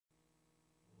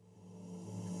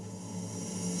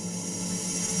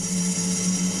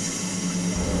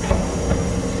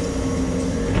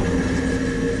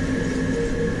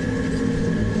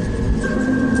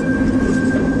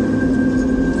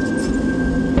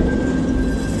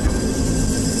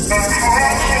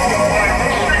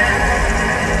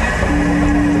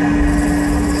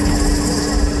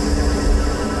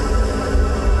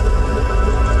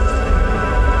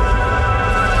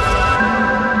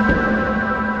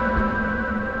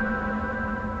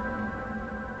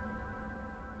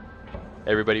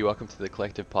everybody, welcome to the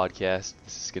Collective Podcast.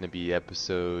 This is going to be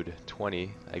episode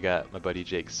 20. I got my buddy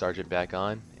Jake Sargeant back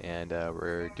on, and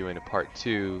we're doing a part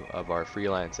two of our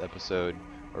freelance episode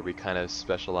where we kind of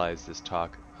specialize this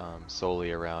talk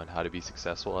solely around how to be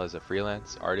successful as a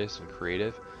freelance artist and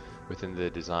creative within the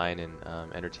design and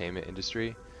entertainment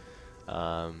industry.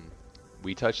 Um,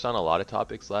 we touched on a lot of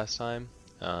topics last time.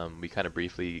 We kind of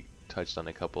briefly touched on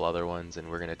a couple other ones, and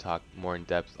we're going to talk more in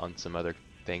depth on some other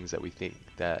things that we think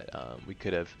that we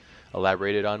could have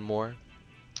elaborated on more.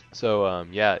 So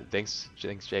yeah, thanks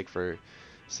Jake for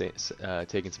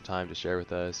taking some time to share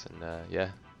with us. And yeah,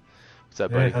 what's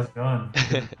up, Hey, buddy? how's it going?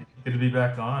 Good to be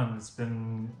back on. It's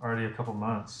been already a couple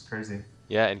months. Crazy.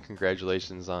 Yeah, and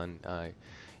congratulations on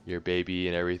your baby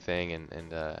and everything,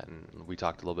 and we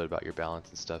talked a little bit about your balance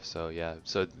and stuff. So yeah,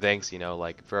 so thanks.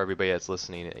 Like for everybody that's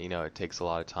listening, it takes a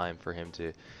lot of time for him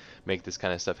to make this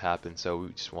kind of stuff happen. So we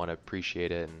just want to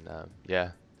appreciate it, and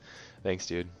yeah, thanks,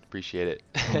 dude. Appreciate it.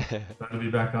 Well, glad to be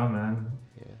back on, man.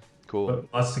 Yeah, cool. But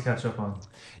lots to catch up on.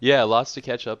 Yeah, lots to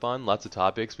catch up on, lots of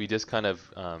topics. We just kind of,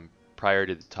 prior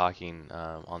to talking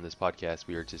on this podcast,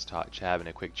 we were just having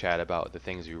a quick chat about the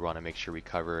things we want to make sure we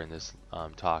cover in this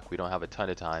talk. We don't have a ton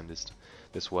of time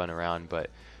this one around, but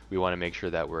we want to make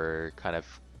sure that we're kind of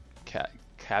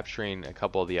capturing a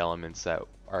couple of the elements that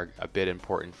are a bit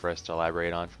important for us to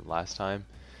elaborate on from last time.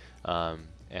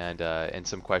 And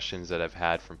some questions that I've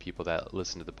had from people that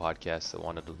listen to the podcast that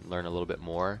wanted to learn a little bit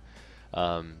more.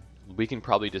 We can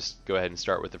probably just go ahead and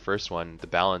start with the first one, the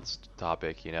balance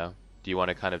topic. Do you want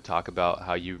to kind of talk about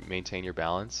how you maintain your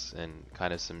balance and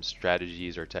kind of some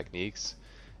strategies or techniques?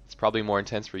 It's probably more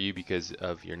intense for you because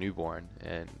of your newborn,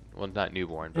 and well, not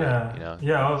newborn, but Yeah,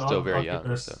 yeah. still very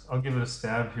young. So I'll give it a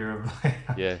stab here of like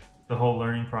yeah, the whole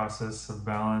learning process of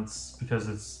balance because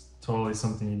it's totally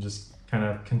something you just kind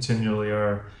of continually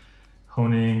are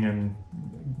honing and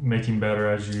making better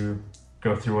as you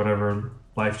go through whatever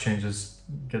life changes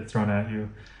get thrown at you.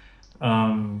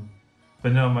 Um,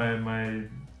 but no, my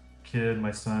kid,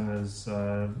 my son is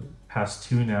past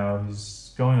 2 now.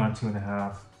 He's going on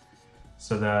 2.5.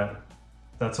 So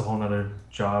that's a whole nother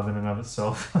job in and of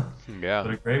itself. yeah,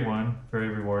 But a great one, very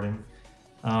rewarding.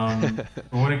 But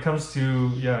when it comes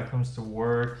to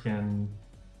work and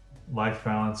life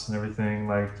balance and everything,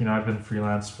 like, I've been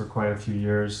freelance for quite a few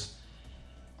years.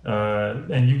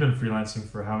 And you've been freelancing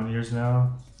for how many years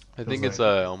now? I Feels think it's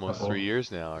like a almost couple, 3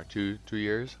 years now, or 2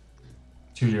 years.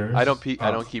 2 years. I Oh, don't keep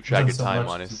you've track done of so time,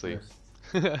 much in two honestly.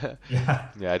 years. Yeah.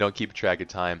 Yeah, I don't keep track of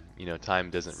time. Time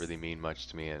doesn't really mean much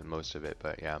to me and most of it,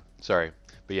 but yeah. Sorry.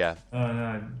 But yeah,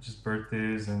 No, just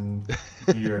birthdays and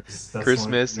years. That's the only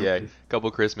Christmas, thing yeah, a really.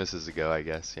 couple Christmases ago, I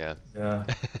guess, yeah. Yeah.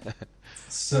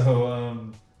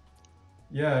 So,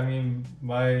 yeah, I mean,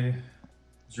 my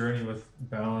journey with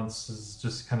balance has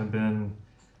just kind of been,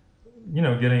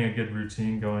 getting a good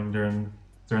routine going during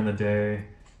the day,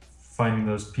 finding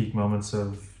those peak moments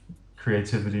of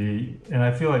creativity, and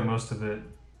I feel like most of it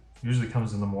usually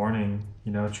comes in the morning.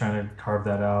 Trying to carve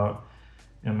that out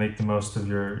and make the most of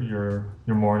your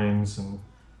mornings and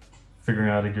figuring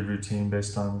out a good routine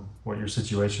based on what your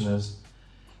situation is,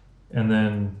 and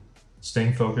then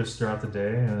staying focused throughout the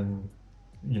day and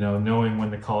knowing when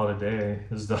to call it a day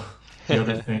is the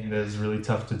other thing that is really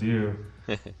tough to do.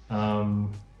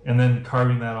 And then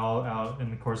carving that all out in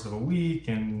the course of a week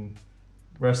and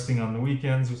resting on the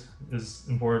weekends is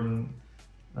important,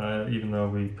 even though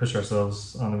we push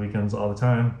ourselves on the weekends all the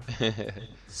time.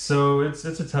 So it's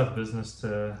a tough business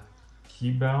to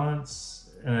keep balance,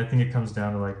 and I think it comes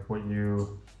down to like what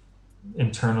you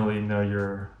internally know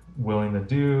you're willing to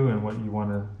do and where you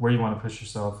want to push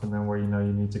yourself, and then where you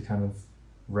need to kind of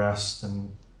rest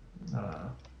and uh,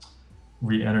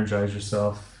 re-energize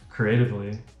yourself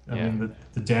creatively. I Yeah. mean,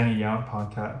 the Danny Yount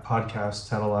podcast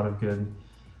had a lot of good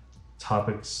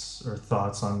topics or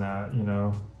thoughts on that,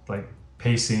 like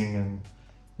pacing and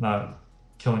not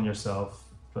killing yourself,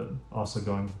 but also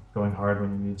going hard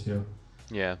when you need to.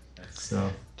 Yeah. So,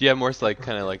 Do you have more like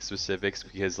kind of like specifics?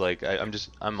 Because like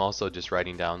I'm also just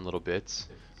writing down little bits.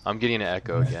 I'm getting an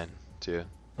echo again too.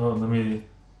 oh, let me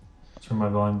turn my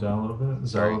volume down a little bit.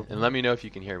 Is that Sorry. okay? And let me know if you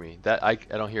can hear me. That I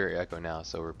don't hear echo now,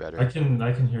 so we're I better. can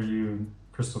I can hear you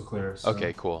crystal clear.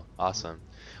 Okay, So, cool. Awesome.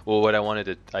 Well, what I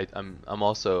wanted to, I'm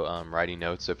also writing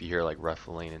notes, so if you hear like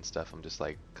ruffling and stuff, I'm just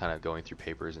like kind of going through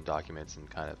papers and documents and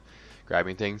kind of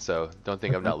grabbing things. So don't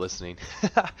think I'm okay. not listening.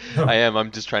 I Oh, am.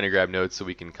 I'm just trying to grab notes so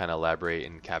we can kind of elaborate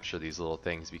and capture these little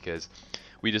things because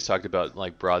we just talked about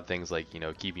like broad things like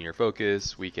keeping your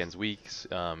focus, weekends, weeks,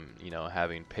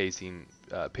 having pacing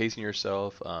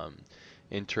yourself,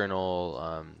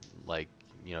 internal like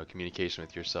communication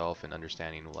with yourself and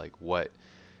understanding like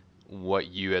what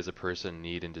you as a person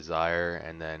need and desire,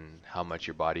 and then how much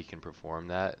your body can perform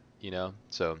that,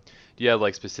 So, do you have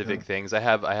like Yeah. specific things? I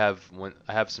have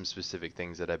some specific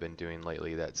things that I've been doing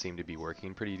lately that seem to be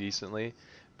working pretty decently,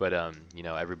 but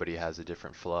everybody has a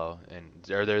different flow. And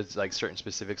there's like certain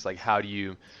specifics, like how do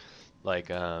you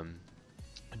like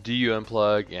do you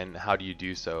unplug, and how do you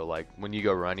do so? Like when you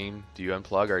go running, do you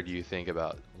unplug, or do you think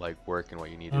about like work and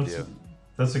what you need to That's do?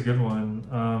 that's a good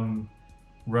one.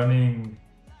 Running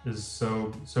is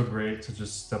so great to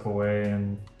just step away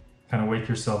and kind of wake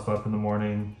yourself up in the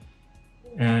morning.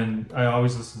 And I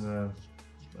always listen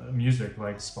to music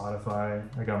like Spotify.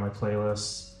 I got my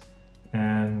playlists,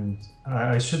 and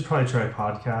I should probably try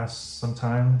podcasts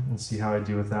sometime and see how I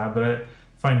do with that. But I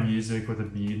find music with a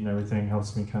beat and everything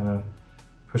helps me kind of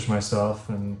push myself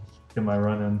and get my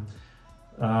run in.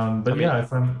 I But mean, yeah, I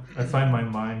find my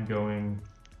mind going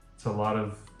to a lot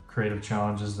of creative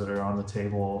challenges that are on the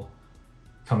table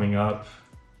coming up,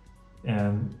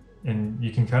 and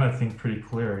you can kind of think pretty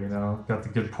clear. Got the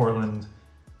good Portland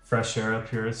fresh air up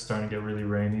here. It's starting to get really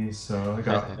rainy, so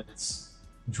it's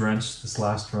drenched this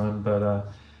last run.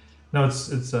 But no,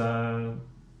 it's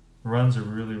runs are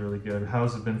really good.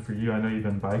 How's it been for you? I know you've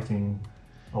been biking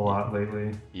a lot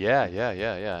lately.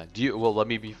 yeah. Well, let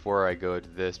me, before I go to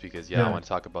this, because yeah, I Yeah, want to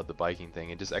talk about the biking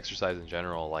thing and just exercise in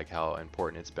general, like how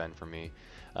important it's been for me,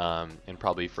 and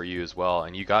probably for you as well.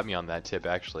 And you got me on that tip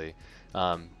actually.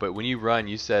 But when you run,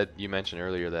 you mentioned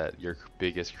earlier that your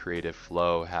biggest creative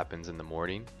flow happens in the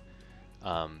morning.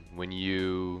 When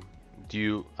you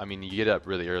I mean, you get up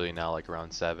really early now, like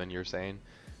around 7, you're saying,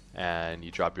 and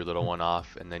you drop your little one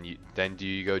off, and then do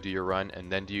you go do your run,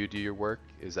 and then do you do your work?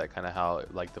 Is that kind of how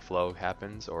like the flow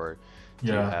happens, or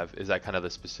yeah, is that kind of the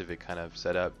specific kind of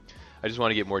setup? I just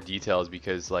want to get more details,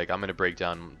 because like I'm going to break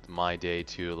down my day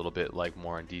too a little bit, like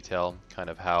more in detail, kind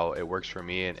of how it works for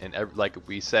me, and like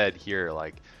we said here,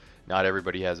 like not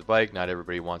everybody has a bike, not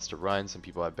everybody wants to run, some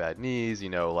people have bad knees,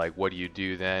 like what do you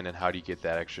do then, and how do you get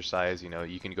that exercise?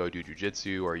 You can go do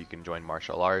jujitsu, or you can join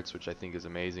martial arts, which I think is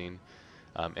amazing.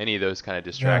 Any of those kind of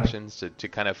yeah, distractions to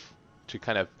kind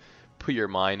of put your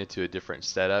mind into a different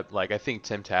setup. Like I think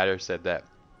Tim Tatter said that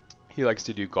he likes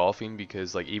to do golfing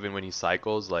because like even when he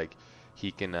cycles, like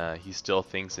he still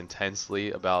thinks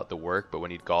intensely about the work, but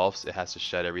when he golfs, it has to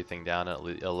shut everything down, and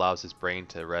it allows his brain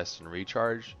to rest and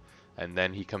recharge, and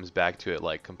then he comes back to it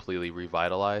like completely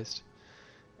revitalized,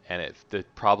 and the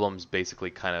problems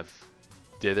basically kind of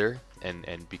dither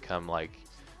and become like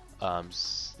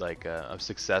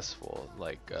successful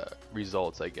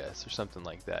results, I guess, or something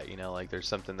like that. Like there's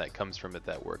something that comes from it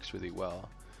that works really well.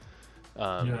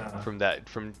 yeah.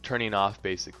 From turning off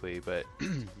basically. But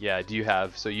yeah,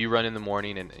 so you run in the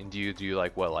morning, and do you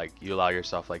like what, like you allow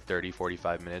yourself like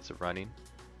 30-45 minutes of running?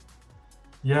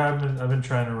 Yeah, I've been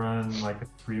trying to run like a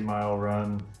 3 mile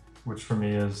run, which for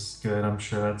me is good. I'm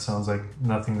sure that sounds like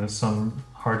nothing to some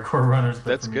hardcore runners,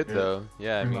 but That's for me, good though.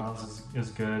 Yeah, I three mean, miles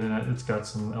is good, and it's got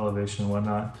some elevation and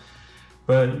whatnot.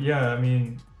 But yeah, I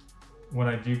mean, when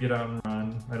I do get out and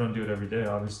run, I don't do it every day,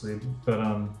 obviously, but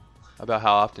about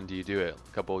how often do you do it?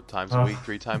 A couple of times a uh, week,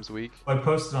 3 times a week? I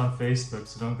posted on Facebook,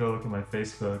 so don't go look at my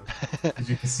Facebook because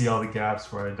you can see all the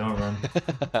gaps where I don't run.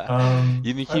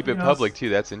 You can keep it public too.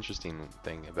 That's interesting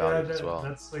thing about Yeah, it as well.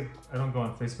 that's like I don't go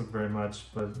on Facebook very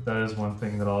much, but that is one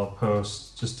thing that I'll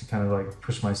post just to kind of like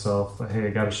push myself. Like, hey, I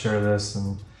got to share this,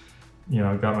 and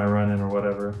got my run in or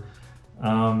whatever.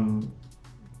 Um,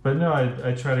 but no,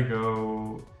 I try to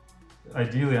go.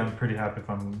 Ideally, I'm pretty happy if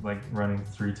I'm like running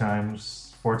 3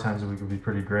 times, 4 times a week would be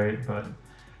pretty great, but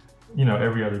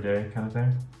every other day kind of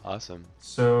thing. Awesome.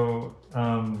 So,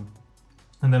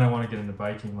 and then I want to get into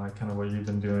biking, like kind of what you've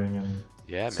been doing, and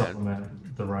Yeah, man.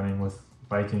 supplement the running with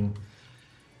biking.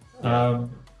 Yeah.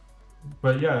 Um,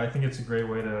 but yeah, I think it's a great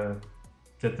way to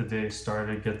get the day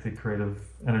started, get the creative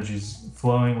energies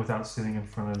flowing without sitting in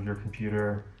front of your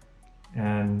computer,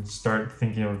 and start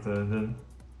thinking of the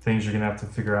things you're gonna have to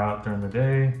figure out during the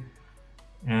day.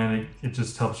 And it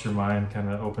just helps your mind kind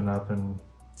of open up and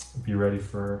be ready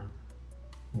for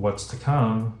what's to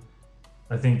come.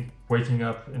 I think waking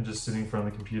up and just sitting in front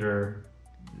of the computer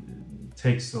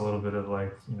takes a little bit of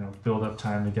like, build up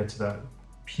time to get to that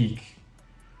peak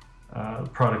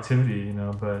productivity,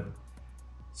 but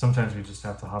sometimes we just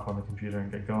have to hop on the computer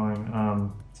and get going.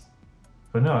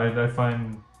 But no, I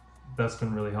find that's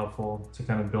been really helpful to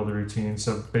kind of build a routine.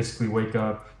 So basically wake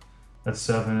up at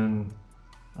 7,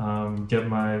 get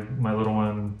my little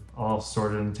one all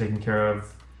sorted and taken care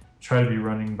of, try to be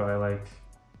running by like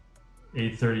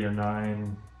 8:30 or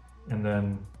 9, and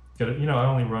then I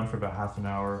only run for about half an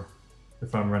hour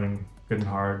if I'm running good and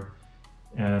hard,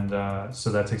 and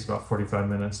so that takes about 45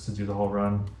 minutes to do the whole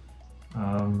run.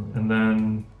 And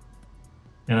then,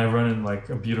 and I run in like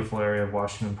a beautiful area of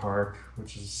Washington Park,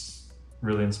 which is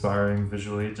really inspiring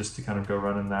visually just to kind of go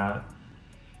run in that.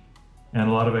 And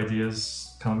a lot of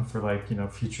ideas come for like,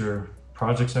 future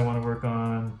projects I want to work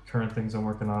on, current things I'm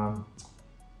working on,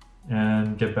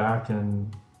 and get back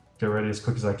and get ready as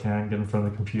quick as I can, get in front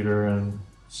of the computer and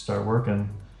start working.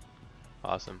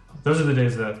 Awesome. Those are the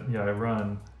days that, yeah, I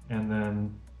run. And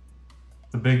then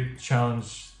the big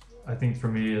challenge I think for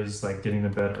me is like getting to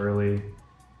bed early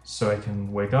so I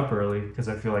can wake up early because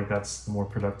I feel like that's the more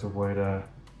productive way to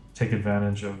take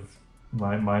advantage of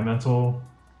my mental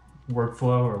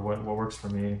workflow or what works for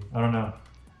me. I don't know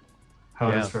how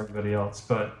it is Yeah. for everybody else,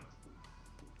 but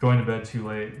going to bed too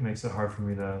late makes it hard for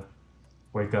me to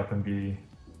wake up and be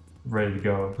ready to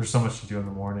go. There's so much to do in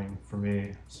the morning for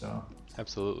me. So,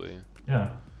 Absolutely. yeah.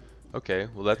 Okay,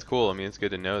 well that's cool. I mean, it's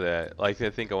good to know that. Like, I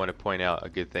think I want to point out a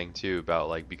good thing too about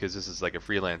like because this is like a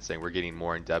freelance thing, we're getting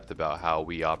more in depth about how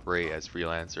we operate as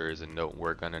freelancers and don't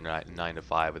work on a 9 to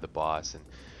 5 with a boss and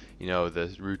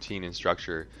the routine and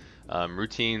structure.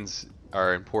 Routines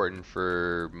are important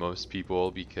for most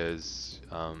people because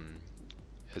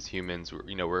as humans,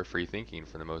 we're free thinking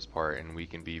for the most part, and we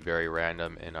can be very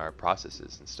random in our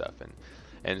processes and stuff.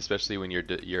 And especially when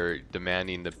you're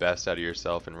demanding the best out of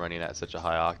yourself and running at such a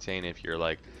high octane, if you're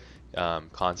like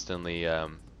constantly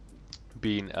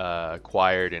being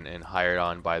acquired and hired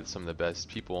on by some of the best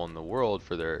people in the world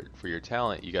for your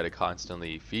talent, you got to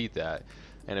constantly feed that.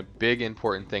 And a big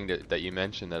important thing that you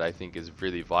mentioned that I think is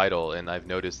really vital, and I've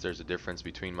noticed there's a difference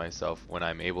between myself when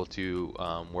I'm able to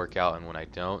work out and when I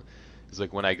don't. Is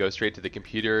like when I go straight to the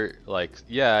computer, like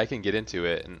yeah, I can get into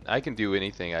it and I can do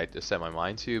anything I just set my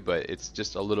mind to, but it's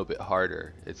just a little bit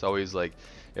harder. It's always like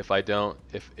if I don't,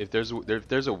 if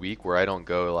there's a week where I don't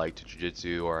go like to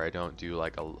jujitsu or I don't do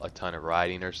like a ton of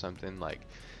riding or something, like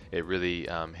it really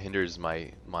hinders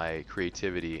my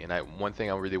creativity. And one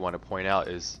thing I really want to point out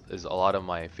is a lot of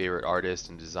my favorite artists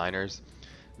and designers,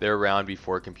 they're around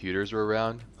before computers were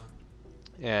around,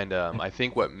 and I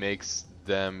think what makes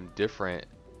them different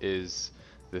is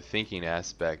the thinking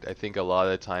aspect. I think a lot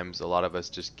of the times, a lot of us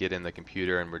just get in the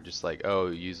computer and we're just like, oh,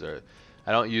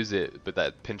 I don't use it, but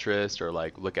that Pinterest or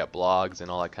like look at blogs and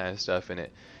all that kind of stuff, and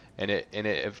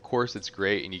it, of course, it's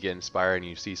great and you get inspired and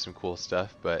you see some cool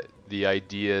stuff, but the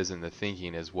ideas and the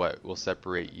thinking is what will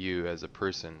separate you as a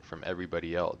person from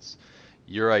everybody else.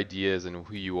 Your ideas and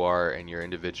who you are and your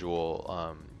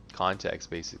individual context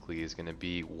basically is going to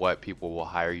be what people will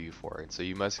hire you for. And so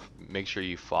you must make sure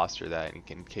you foster that and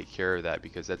can take care of that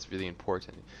because that's really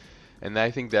important. And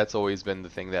I think that's always been the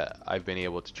thing that I've been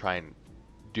able to try and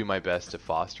do my best to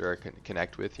foster or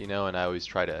connect with, and I always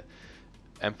try to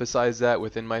emphasize that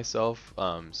within myself.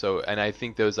 And I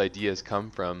think those ideas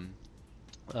come from,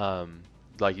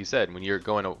 like you said, when you're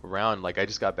going around, like I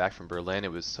just got back from Berlin,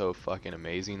 it was so fucking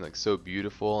amazing, like so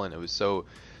beautiful, and it was so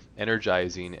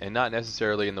energizing, and not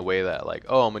necessarily in the way that like,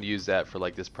 oh, I'm going to use that for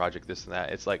like this project, this and that.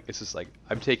 It's just like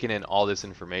I'm taking in all this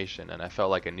information, and I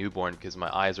felt like a newborn because my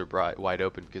eyes were wide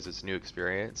open because it's a new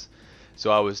experience.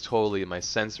 So I was totally, my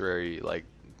sensory like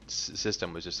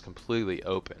system was just completely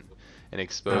open and Yeah.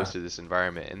 exposed to this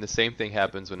environment. And the same thing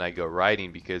happens when I go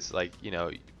riding because like,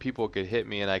 people could hit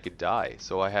me and I could die.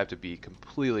 So I have to be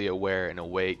completely aware and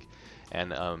awake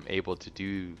and able to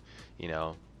do, you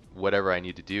know, whatever I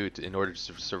need to do in order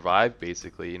to survive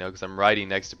basically, because I'm riding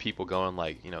next to people going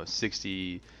like,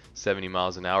 60, 70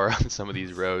 miles an hour on some of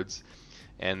these roads,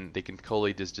 and they can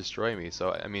totally just destroy me.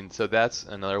 So I mean, so that's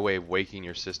another way of waking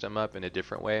your system up in a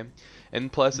different way. And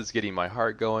plus, it's getting my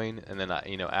heart going, and then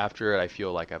after it, I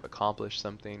feel like I've accomplished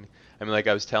something. I mean, like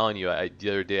I was telling you, the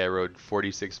other day I rode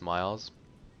 46 miles,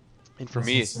 and for That's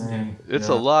me, insane. it's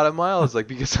a Yeah. lot of miles. Like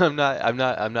because I'm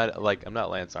not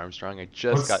Lance Armstrong. I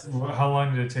just got, How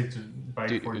long did it take to bike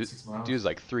dude, 46 dude, it's miles?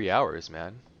 like 3 hours,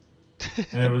 man.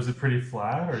 And it was a pretty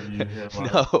flat, or you hit a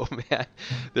lot of. No, man.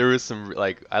 There was some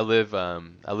like I live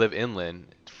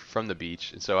inland from the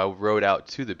beach, and so I rode out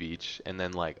to the beach and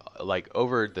then like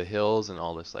over the hills and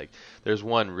all this like there's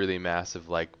one really massive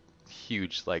like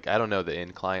huge like I don't know the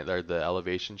incline or the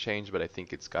elevation change, but I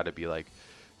think it's got to be like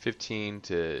 15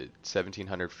 to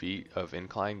 1700 feet of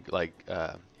incline like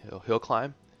hill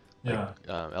climb like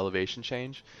Yeah. elevation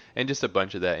change, and just a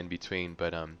bunch of that in between.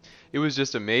 But it was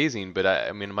just amazing. But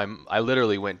I mean, I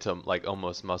literally went to like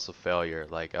almost muscle failure.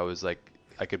 Like I was like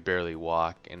I could barely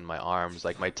walk, and my arms,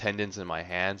 like my tendons in my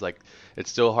hands, like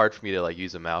it's still hard for me to like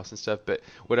use a mouse and stuff. But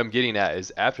what I'm getting at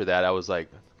is after that, I was like,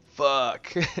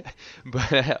 fuck.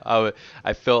 But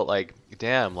I felt like,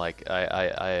 damn, like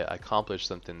I accomplished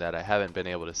something that I haven't been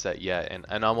able to set yet. And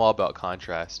I'm all about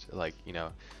contrast. Like,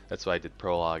 that's why I did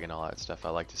prologue and all that stuff. I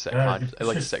like to set Yeah, you I push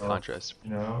like to set yourself. contrast.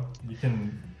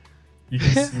 You can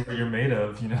see what you're made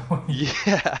of. Yeah. You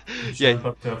Yeah. jump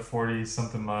up to a 40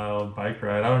 something mile bike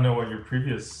ride. I don't know what your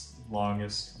previous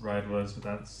longest ride was, but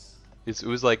that's It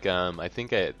was like I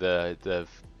think the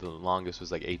longest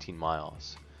was like 18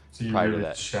 miles so you prior to really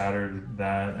that. shattered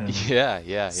that and Yeah, yeah,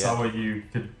 yeah. saw what you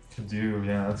could do.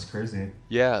 Yeah, that's crazy.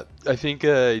 Yeah, I think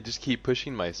I just keep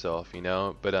pushing myself.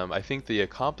 But I think the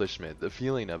accomplishment, the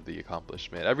feeling of the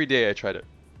accomplishment. Every day I try to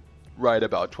ride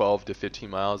about 12 to 15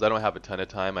 miles. I don't have a ton of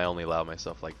time. I only allow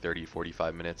myself like 30,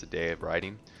 45 minutes a day of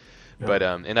riding. But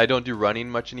Yep. and I don't do running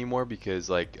much anymore because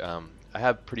like I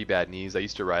have pretty bad knees. I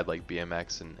used to ride like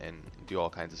BMX and do all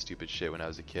kinds of stupid shit when I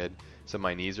was a kid. So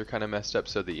my knees are kind of messed up.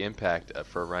 So the impact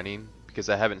for running, because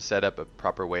I haven't set up a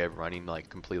proper way of running like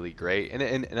completely great,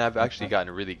 and I've actually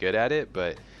gotten really good at it,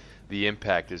 but the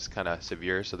impact is kind of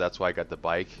severe. So that's why I got the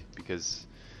bike, because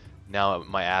now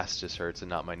my ass just hurts and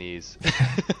not my knees.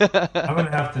 I'm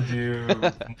gonna have to do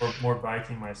more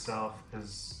biking myself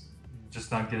because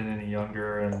just not getting any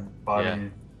younger and Yeah.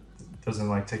 body doesn't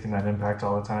like taking that impact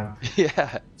all the time. Yeah.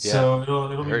 Yeah. So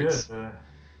it'll It be good hurts. to You kind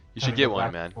should of get go one, back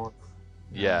and man. forth.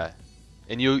 Yeah. Yeah.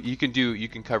 And you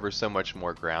can cover so much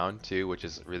more ground too, which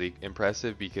is really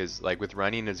impressive, because like with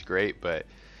running is great, but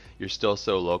you're still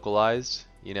so localized.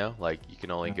 Like you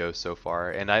can only Yeah. go so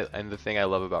far. And the thing I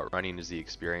love about running is the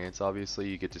experience, obviously.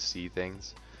 You get to see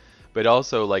things. But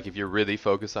also, like, if you're really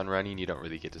focused on running, you don't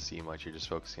really get to see much. You're just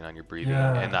focusing on your breathing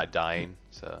and Yeah. not dying.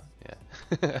 So,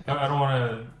 yeah. I don't want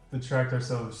to detract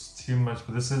ourselves too much,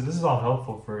 but this is all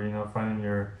helpful for finding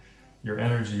your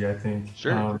energy, I think.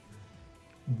 Sure.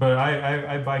 But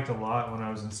I biked a lot when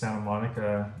I was in Santa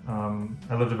Monica.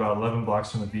 I lived about 11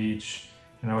 blocks from the beach,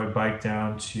 and I would bike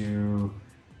down to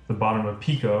the bottom of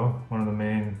Pico, one of the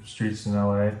main streets in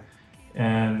LA,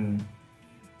 and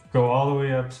go all the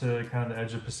way up to kind of the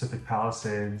edge of Pacific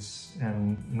Palisades.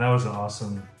 And that was an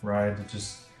awesome ride to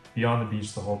just be on the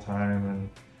beach the whole time and,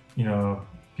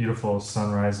 beautiful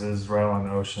sunrises right along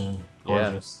the ocean. Yeah.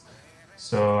 Gorgeous.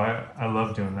 So I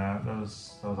love doing that. That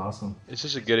was awesome. It's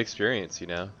just a good experience.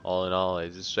 All in all.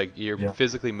 It's just like you're Yeah.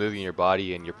 physically moving your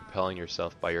body and you're propelling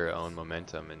yourself by your own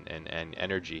momentum and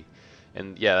energy.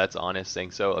 And yeah, that's an honest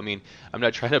thing. So, I mean, I'm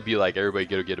not trying to be like everybody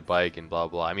go get a bike and blah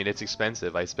blah. I mean, it's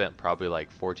expensive. I spent probably like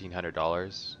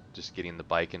 $1,400 just getting the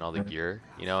bike and all the gear.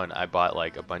 And I bought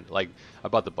like a bunch, like I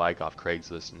bought the bike off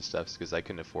Craigslist and stuff because I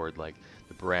couldn't afford like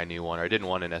the brand new one, or I didn't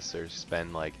want to necessarily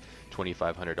spend like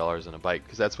 $2,500 on a bike,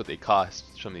 because that's what they cost,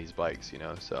 some of these bikes.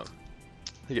 So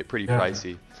they get pretty Yeah.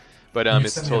 pricey. But You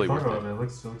it's sent me a totally worth photo it. of it.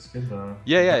 It looks good though.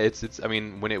 Yeah, it's. I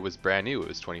mean, when it was brand new, it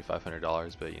was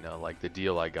 $2,500. But like the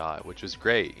deal I got, which was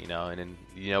great. And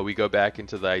then we go back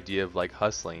into the idea of like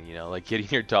hustling. Like getting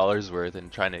your dollar's worth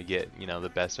and trying to get the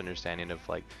best understanding of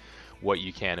like what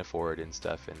you can afford and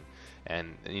stuff.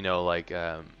 And like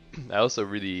I also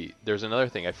really, there's another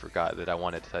thing I forgot that I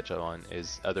wanted to touch on,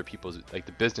 is other people's, like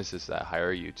the businesses that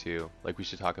hire you too. Like we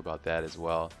should talk about that as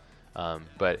well.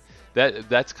 But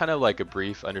that's kind of like a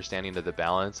brief understanding of the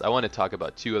balance. I want to talk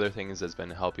about two other things that's been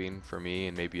helping for me,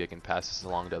 and maybe I can pass this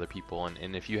along to other people.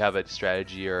 And if you have a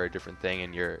strategy or a different thing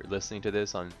and you're listening to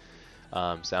this on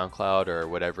SoundCloud or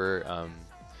whatever,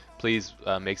 please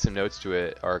make some notes to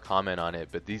it or comment on it.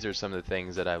 But these are some of the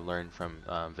things that I've learned from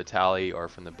Vitaly, or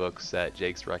from the books that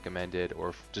Jake's recommended,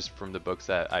 or just from the books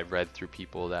that I've read through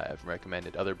people that have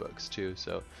recommended other books too.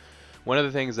 So one of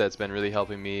the things that's been really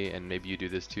helping me, and maybe you do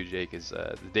this too, Jake, is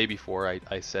the day before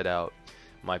I set out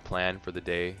my plan for the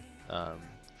day,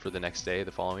 for the next day,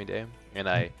 the following day, and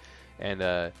I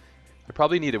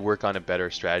probably need to work on a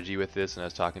better strategy with this. And I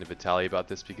was talking to Vitaly about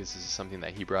this because this is something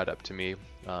that he brought up to me,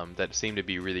 that seemed to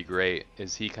be really great.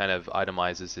 Is he kind of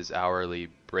itemizes his hourly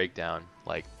breakdown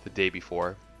like the day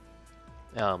before,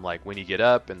 like when you get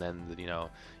up, and then you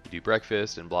do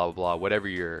breakfast and blah blah blah, whatever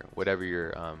your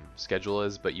schedule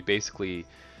is. But you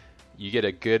get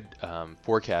a good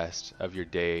forecast of your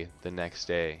day the next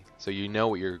day, so you know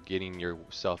what you're getting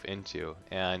yourself into.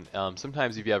 And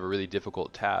sometimes if you have a really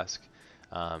difficult task,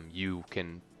 you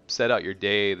can set out your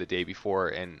day the day before,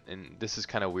 and this is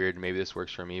kind of weird, maybe this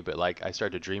works for me, but like I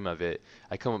start to dream of it.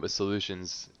 I come up with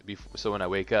solutions before, so when I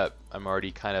wake up I'm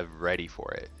already kind of ready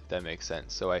for it, if that makes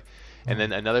sense. And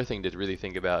then another thing to really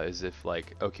think about is, if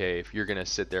like, okay, if you're gonna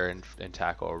sit there and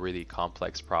tackle a really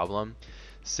complex problem,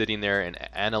 sitting there and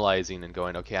analyzing and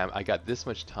going, okay, I got this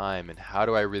much time, and how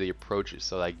do I really approach it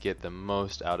so that I get the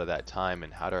most out of that time,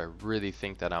 and how do I really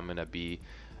think that I'm gonna be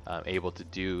able to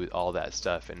do all that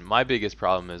stuff. And my biggest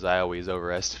problem is I always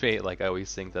overestimate. Like I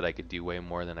always think that I could do way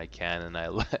more than I can, and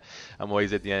I'm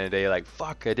always at the end of the day like,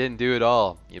 fuck, I didn't do it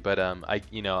all. Yeah, but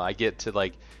I get to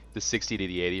like the 60 to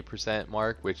the 80%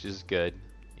 mark, which is good.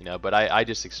 But I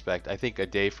just expect, I think a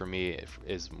day for me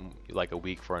is like a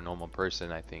week for a normal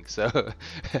person, I think. So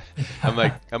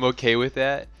I'm okay with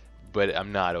that, but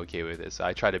I'm not okay with it. So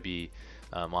I try to be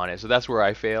on it. So that's where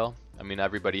I fail. I mean,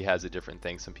 everybody has a different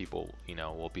thing. Some people,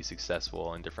 will be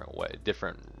successful in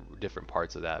different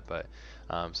parts of that. But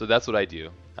so that's what I do.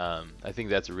 I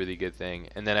think that's a really good thing.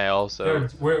 And then I also,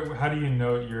 How do you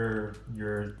note your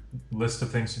list of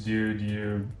things to do? Do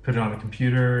you put it on the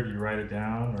computer? Do you write it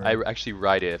down? I Or actually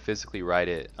write it, physically write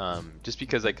it, just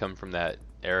because I come from that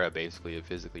era basically of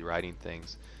physically writing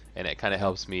things, and it kind of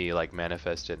helps me like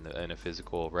manifest it in a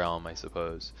physical realm, I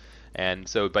suppose. And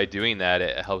so by doing that,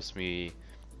 it helps me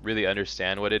really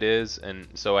understand what it is. And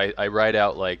so I write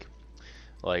out like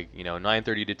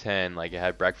 9:30 to 10, like I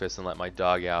had breakfast and let my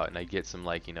dog out, and I get some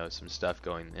like some stuff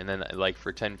going, and then like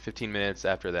for 10-15 minutes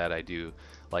after that I do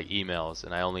like emails,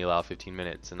 and I only allow 15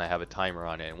 minutes, and I have a timer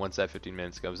on it, and once that 15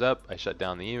 minutes goes up, I shut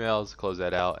down the emails, close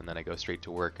that out, and then I go straight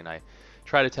to work, and I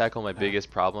try to tackle my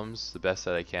biggest problems the best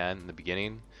that I can in the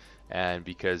beginning, and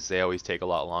because they always take a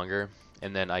lot longer.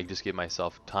 And then I just give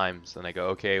myself times. Then I go,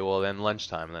 okay, well then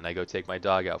lunchtime. And then I go take my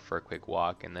dog out for a quick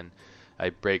walk. And then I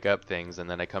break up things. And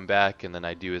then I come back. And then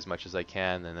I do as much as I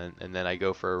can. And then I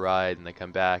go for a ride. And I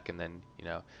come back. And then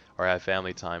or I have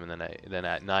family time. And then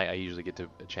at night I usually get a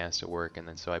chance to work. And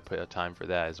then so I put a time for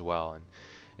that as well.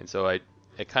 And so I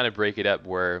kind of break it up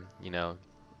where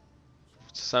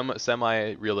some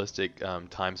semi-realistic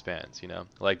time spans.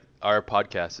 Like our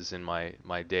podcast is in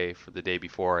my day for the day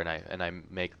before, and I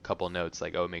make a couple notes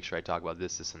like, oh, make sure I talk about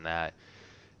this and that,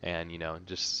 and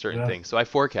just certain yeah, things. So I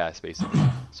forecast basically,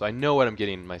 so I know what I'm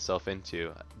getting myself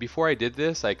into. Before I did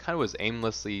this, I kind of was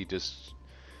aimlessly just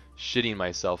shitting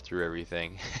myself through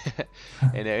everything,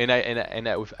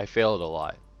 I failed a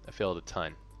lot. I failed a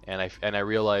ton, and I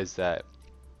realized that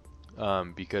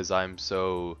because I'm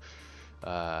so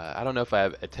I don't know if I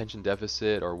have attention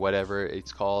deficit or whatever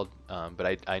it's called,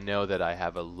 but I know that I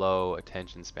have a low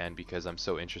attention span because I'm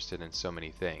so interested in so many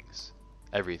things.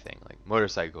 Everything, like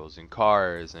motorcycles and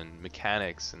cars and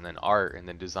mechanics and then art and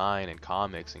then design and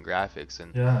comics and graphics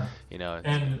and, yeah. it's,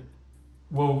 And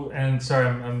and sorry,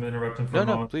 I'm interrupting for no, a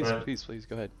no, moment, please, but please, please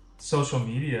go ahead. social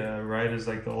media, right, is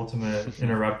like the ultimate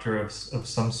interrupter of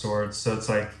some sort. So it's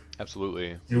like,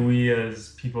 Absolutely. do we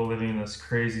as people living in this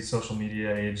crazy social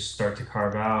media age start to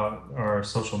carve out our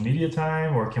social media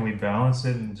time, or can we balance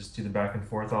it and just do the back and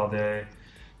forth all day?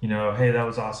 Hey, that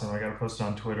was awesome. I got to post it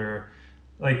on Twitter.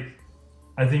 Like,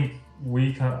 I think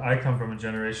I come from a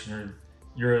generation, or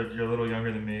you're a little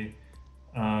younger than me,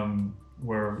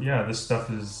 where yeah, this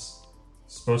stuff is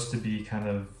supposed to be kind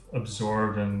of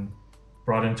absorbed and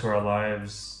brought into our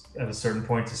lives at a certain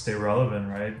point to stay relevant,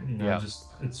 right? Yeah. Just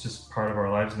it's just part of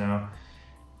our lives now.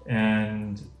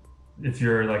 And if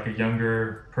you're like a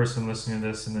younger person listening to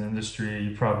this in the industry,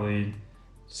 you probably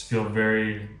just feel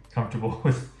very comfortable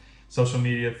with social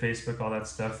media, Facebook, all that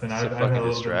stuff. And It's a I've had fucking a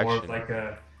little bit more of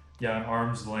distraction. like an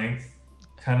arm's length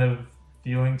kind of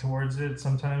feeling towards it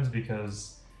sometimes,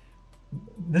 because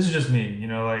this is just me,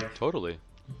 like Totally.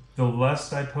 the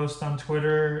less I post on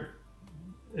Twitter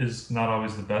is not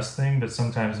always the best thing, but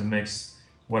sometimes it makes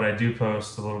what I do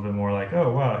post a little bit more like,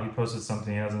 oh wow, he posted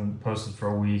something he hasn't posted for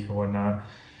a week or whatnot.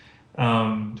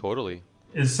 Um, Totally.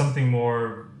 is something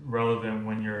more relevant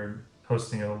when you're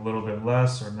posting a little bit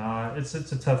less or not? It's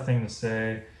a tough thing to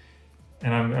say,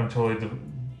 and I'm totally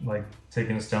like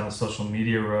taking us down the social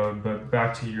media road. But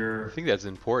back to I your think that's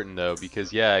important though,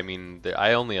 because yeah, I mean,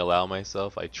 I try to only allow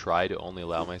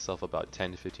myself about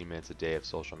 10 to 15 minutes a day of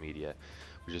social media.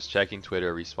 We're just checking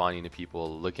Twitter, responding to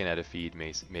people, looking at a feed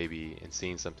maybe, and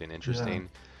seeing something yeah interesting.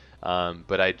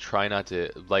 But I try not to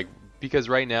like, because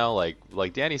right now,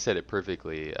 like Danny said it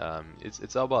perfectly.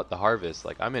 It's all about the harvest.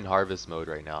 Like I'm in harvest mode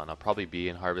right now, and I'll probably be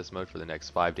in harvest mode for the next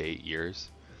 5 to 8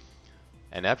 years.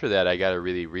 And after that, I gotta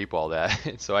really reap all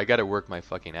that. So I gotta work my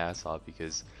fucking ass off,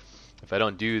 because if I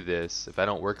don't do this, if I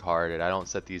don't work hard and I don't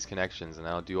set these connections and I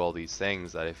don't do all these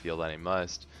things that I feel that I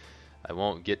must, I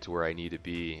won't get to where I need to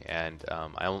be. And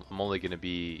I'm only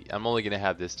gonna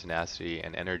have this tenacity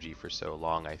and energy for so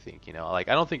long. I think, like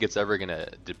I don't think it's ever gonna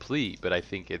deplete, but I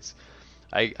think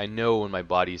I know when my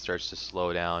body starts to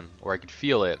slow down, or I could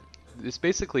feel it. It's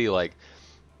basically like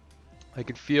I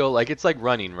could feel like it's like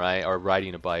running, right? Or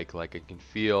riding a bike. Like I can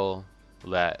feel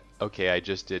that, okay, I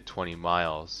just did 20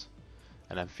 miles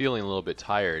and I'm feeling a little bit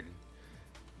tired,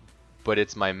 but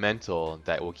it's my mental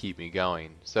that will keep me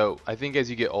going. So I think as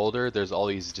you get older, there's all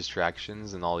these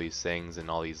distractions and all these things and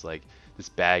all these like this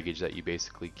baggage that you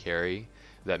basically carry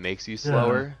that makes you Yeah.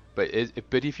 slower. But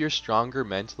if you're stronger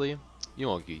mentally, you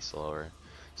won't be slower.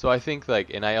 So I think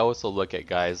like, and I also look at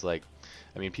guys like,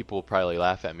 I mean, people will probably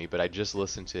laugh at me, but I just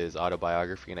listened to his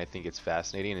autobiography and I think it's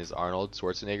fascinating. His Arnold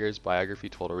Schwarzenegger's biography,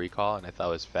 Total Recall, and I thought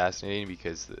it was fascinating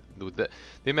because the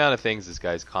amount of things this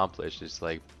guy's accomplished is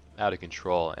like out of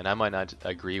control. And I might not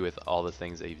agree with all the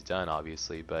things that he's done,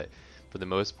 obviously, but for the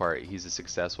most part, he's a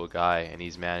successful guy and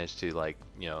he's managed to like,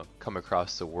 come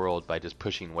across the world by just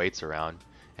pushing weights around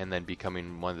and then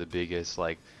becoming one of the biggest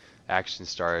like action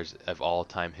stars of all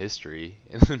time history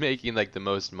and making like the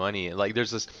most money. And like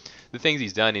there's this the things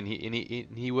he's done and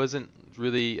he wasn't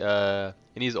really and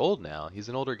he's old now. He's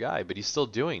an older guy, but he's still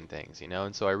doing things.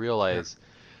 And so I Yeah. realize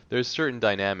there's certain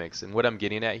dynamics, and what I'm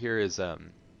getting at here is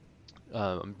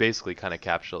I'm basically kind of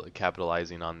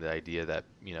capitalizing on the idea that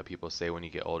people say when you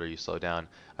get older you slow down.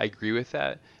 I agree with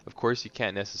that. Of course, you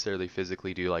can't necessarily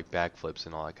physically do like backflips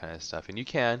and all that kind of stuff, and you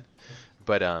can,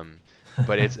 but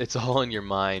it's all in your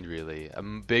mind really. A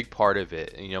big part of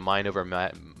it, mind over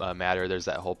matter. There's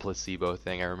that whole placebo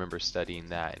thing. I remember studying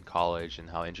that in college and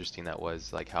how interesting that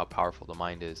was, like how powerful the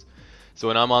mind is. So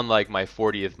when I'm on like my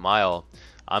 40th mile,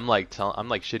 I'm like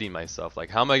shitting myself. Like,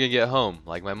 how am I gonna get home?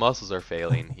 Like my muscles are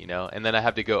failing. And then I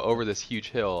have to go over this huge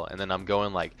hill, and then I'm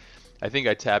going like, I think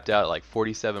I tapped out at like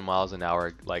 47 miles an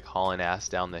hour, like hauling ass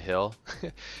down the hill,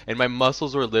 and my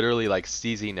muscles were literally like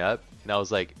seizing up. And I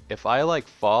was like, if I like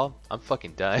fall, I'm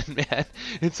fucking done, man.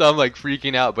 And so I'm like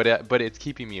freaking out, but it's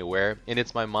keeping me aware, and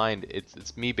it's my mind.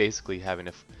 It's me basically having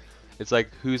it's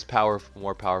like who's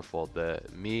more powerful, the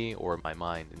me or my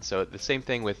mind. And so the same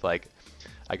thing with like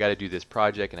I got to do this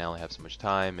project and I only have so much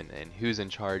time, and who's in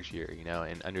charge here,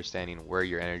 and understanding where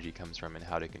your energy comes from and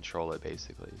how to control it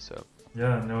basically. So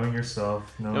Yeah, knowing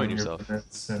yourself, knowing knowing your yourself.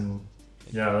 limits, and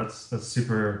yeah, that's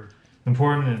super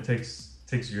important. And it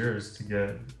takes years to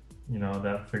get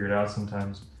that figured out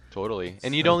sometimes. Totally.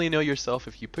 And you'd So only know yourself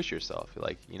if you push yourself.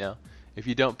 Like, if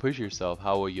you don't push yourself,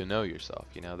 how will you know yourself?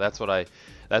 That's what I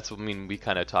mean, we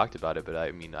kind of talked about it, but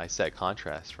I mean, I set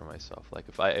contrast for myself. Like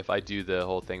if I do the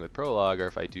whole thing with prologue, or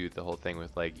if I do the whole thing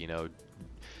with like,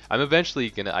 I'm eventually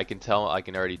gonna, I can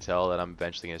already tell that I'm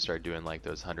eventually gonna start doing like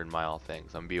those 100-mile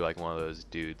things. I'm gonna be like one of those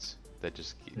dudes that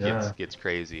just gets yeah, gets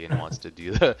crazy and wants to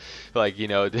do the like,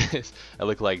 this, I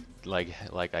look like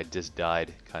I just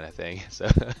died kind of thing. So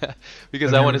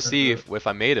because have I you want to ever see if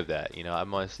I'm made of that. I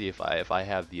want to see if I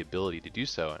have the ability to do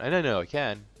so. And I know I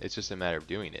can. It's just a matter of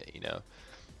doing it.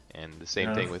 And the same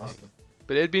yeah, thing that's with, awesome.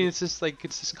 but it's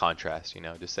just contrast,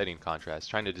 just setting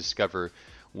contrast, trying to discover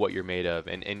what you're made of,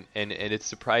 and it's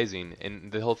surprising.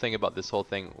 And the whole thing about this whole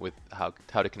thing with how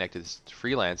to connect to this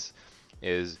freelance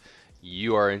is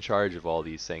you are in charge of all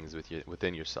these things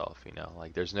within yourself.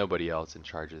 Like there's nobody else in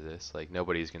charge of this. Like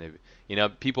nobody's gonna,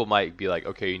 people might be like,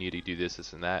 okay, you need to do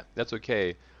this and that. That's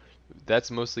okay.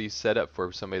 That's mostly set up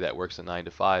for somebody that works a 9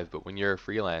 to 5. But when you're a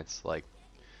freelance, like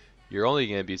you're only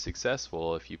going to be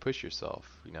successful if you push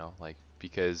yourself, like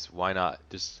because why not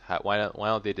just why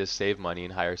don't they just save money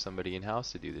and hire somebody in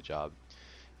house to do the job,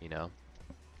 you know?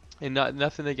 And not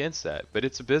nothing against that, but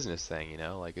it's a business thing,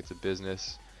 like it's a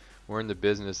business. We're in the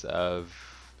business of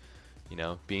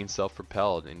being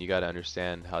self-propelled, and you got to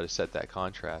understand how to set that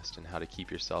contrast and how to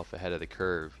keep yourself ahead of the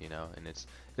curve. And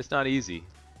it's not easy.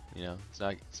 It's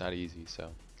not easy.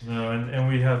 So And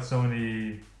we have so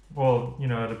many. Well,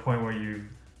 at a point where you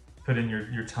put in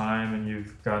your time and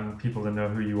you've gotten people to know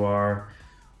who you are,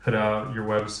 put out your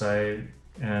website,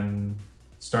 and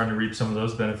starting to reap some of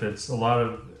those benefits. A lot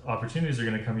of opportunities are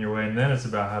going to come your way, and then it's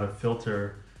about how to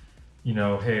filter.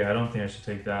 Hey, I don't think I should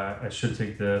take that. I should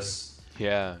take this.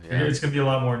 yeah, yeah, It's going to be a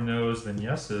lot more no's than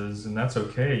yeses, and that's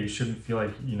okay. You shouldn't feel like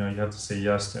you have to say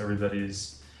yes to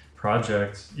everybody's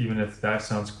project, even if that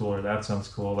sounds cool or that sounds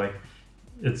cool. Like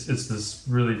it's this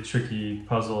really tricky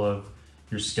puzzle of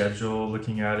your schedule,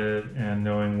 looking at it and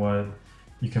knowing what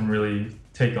you can really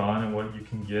take on and what you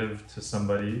can give to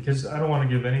somebody. Because I don't want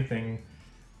to give anything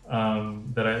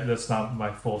that's not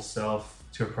my full self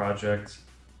to a project,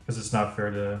 because it's not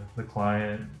fair to the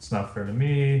client. It's not fair to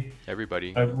me.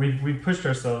 everybody. We've pushed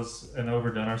ourselves and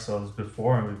overdone ourselves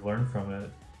before, and we've learned from it.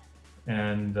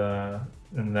 And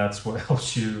that's what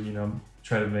helps you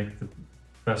try to make the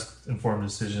best informed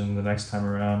decision the next time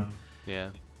around. Yeah.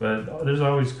 But there's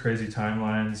always crazy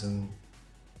timelines, and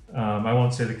I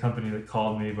won't say the company that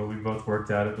called me, but we both worked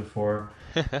at it before.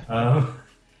 Um,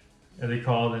 and they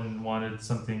called and wanted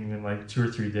something in like 2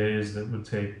 or 3 days that would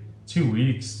take 2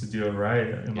 weeks to do it right,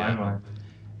 in my Yeah. mind.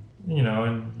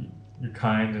 And you're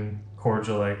kind and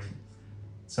cordial, like,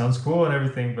 sounds cool and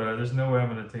everything, but there's no way I'm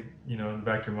gonna take, in the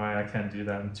back of your mind, I can't do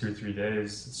that in 2 or 3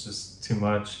 days. It's just too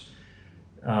much.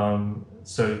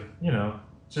 So,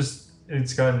 just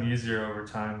it's gotten easier over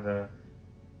time to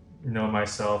know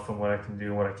myself and what I can do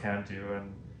and what I can't do,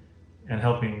 and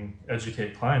helping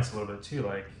educate clients a little bit too.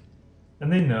 Like,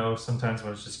 and they know sometimes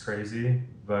when it's just crazy,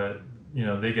 but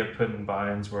they get put in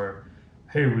binds where,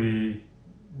 hey,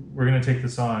 we're gonna take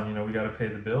this on. We got to pay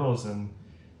the bills, and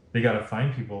they got to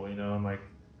find people. And like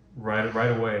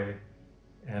right away,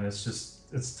 and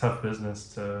it's tough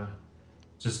business to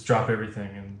just drop everything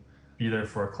and be there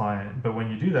for a client. But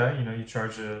when you do that, you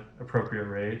charge a appropriate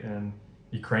rate and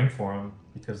you crank for them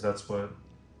because that's what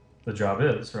the job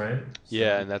is, right?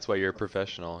 Yeah, So and that's why you're a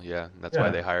professional. Yeah, that's why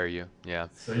yeah, they hire you. Yeah.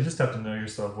 so you just have to know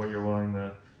yourself, what you're willing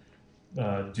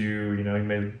to do. You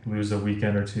may lose a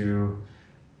weekend or two,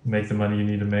 make the money you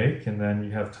need to make, and then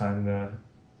you have time to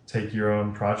take your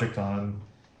own project on.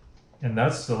 And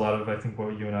that's a lot of, I think,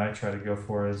 what you and I try to go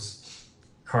for is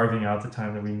carving out the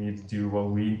time that we need to do what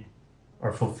we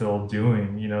are fulfilled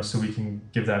doing, so we can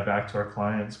give that back to our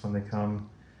clients when they come.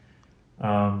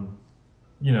 Um,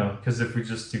 because if we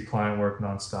just do client work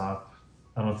nonstop,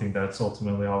 I don't think that's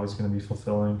ultimately always going to be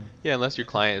fulfilling. Yeah, unless your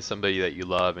client is somebody that you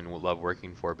love and will love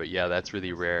working for. But yeah, that's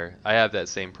really rare. I have that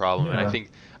same problem, and I Yeah,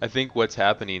 think I think what's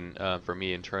happening for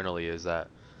me internally is that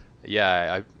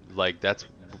yeah, I like that's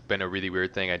been a really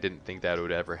weird thing. I didn't think that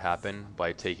would ever happen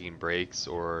by taking breaks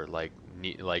or like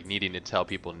needing to tell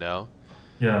people no.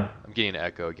 yeah. I'm getting an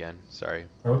echo again. Sorry.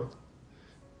 Oh,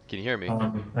 Can you hear me?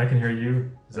 I can hear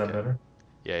you. Is that Okay. better?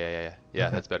 Yeah, Okay.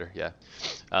 that's better. Yeah.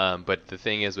 But the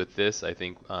thing is with this, I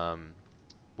think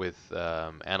with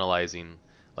analyzing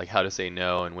like how to say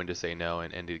no and when to say no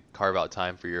and to carve out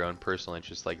time for your own personal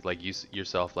interests, like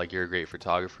yourself, like you're a great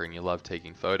photographer and you love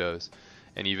taking photos,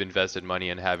 and you've invested money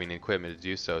in having equipment to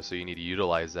do so, so you need to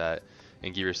utilize that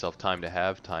and give yourself time to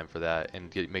have time for that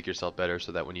and make yourself better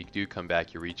so that when you do come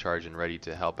back, you're recharged and ready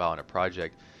to help out on a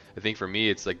project. I think for me,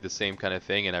 it's like the same kind of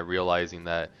thing, and I'm realizing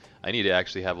that I need to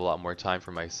actually have a lot more time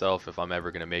for myself if I'm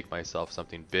ever going to make myself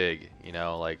something big,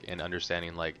 like, and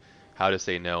understanding like how to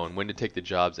say no and when to take the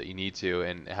jobs that you need to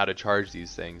and how to charge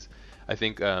these things. I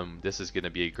think this is going to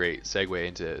be a great segue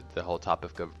into the whole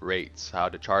topic of rates, how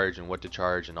to charge and what to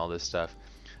charge and all this stuff.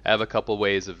 I have a couple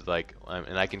ways of like,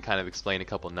 and I can kind of explain a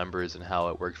couple numbers and how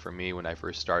it worked for me when I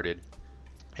first started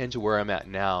and to where I'm at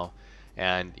now.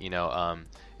 And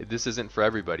this isn't for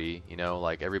everybody.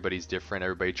 Like everybody's different.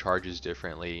 Everybody charges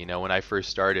differently. When I first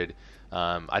started,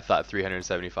 I thought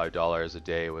 $375 a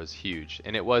day was huge,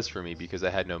 and it was for me because I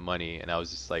had no money and I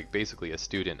was just like basically a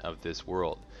student of this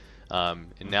world.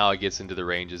 And now it gets into the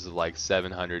ranges of like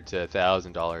 $700 to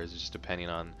 $1,000, just depending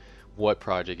on what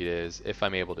project it is, if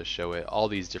I'm able to show it, all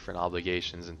these different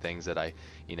obligations and things that I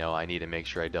need to make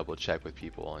sure I double check with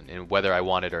people, and whether I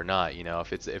want it or not.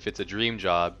 If it's a dream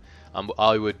job,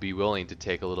 I would be willing to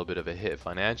take a little bit of a hit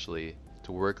financially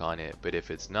to work on it. But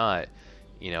if it's not,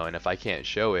 and if I can't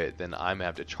show it, then I'm gonna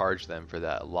have to charge them for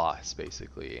that loss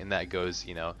basically, and that goes,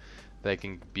 that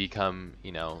can become,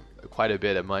 quite a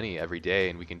bit of money every day.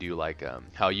 And we can do like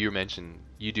how you mentioned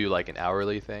you do like an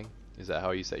hourly thing. Is that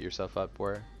how you set yourself up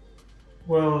for it?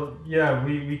 Well, yeah,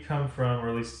 we come from, or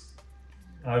at least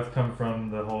I've come from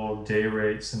the whole day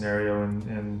rate scenario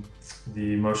in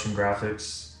the motion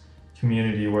graphics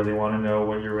community, where they want to know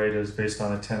what your rate is based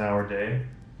on a 10-hour day.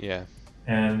 Yeah.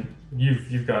 And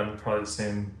you've gotten probably the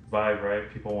same vibe, right?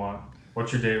 People want,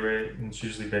 what's your day rate? And it's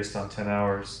usually based on 10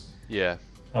 hours, Yeah.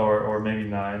 or maybe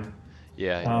nine.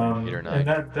 Yeah. 8 or 9.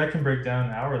 And that can break down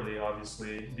hourly,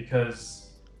 obviously, because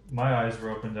my eyes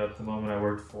were opened up the moment I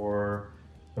worked for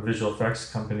a visual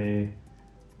effects company,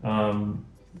 um,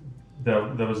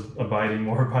 that was abiding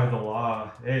more by the law.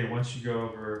 Hey, once you go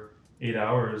over 8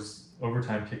 hours,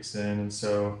 overtime kicks in, and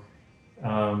so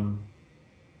um,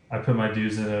 I put my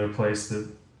dues in at a place that,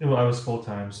 well, I was full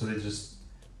time, so they just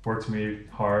worked me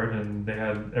hard, and they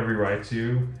had every right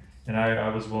to, and I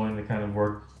was willing to kind of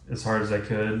work as hard as I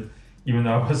could, even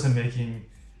though I wasn't making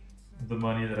the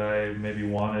money that I maybe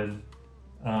wanted.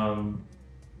 Um,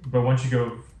 but once you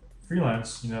go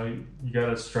freelance, you got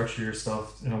to structure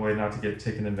yourself in a way not to get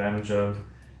taken advantage of,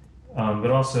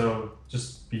 but also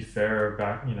just be fair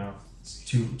back. It's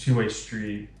two-way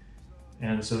street,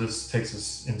 and so this takes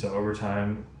us into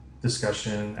overtime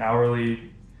discussion.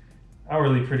 Hourly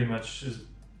pretty much is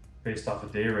based off a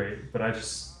day rate, but I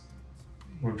just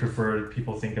would prefer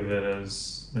people think of it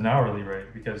as an hourly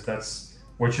rate, because that's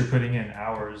what you're putting in,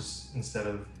 hours, instead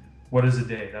of what is a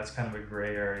day. That's kind of a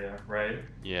gray area, right?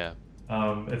 Yeah.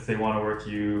 If they want to work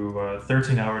you a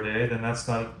 13-hour day, then that's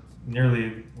not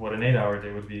nearly what an 8-hour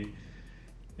day would be.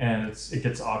 and it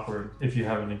gets awkward if you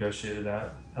haven't negotiated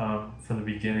that from the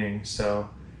beginning. So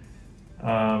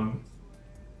um,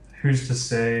 who's to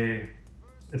say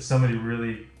if somebody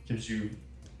really gives you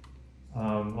a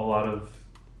lot of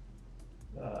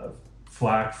uh,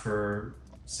 flack for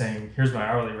saying, here's my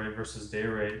hourly rate versus day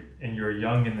rate, and you're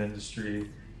young in the industry,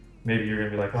 maybe you're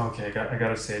going to be like, oh, okay, I got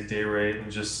to say a day rate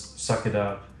and just suck it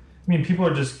up. I mean, people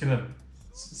are just going to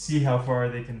see how far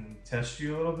they can test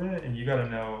you a little bit, and you got to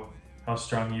know how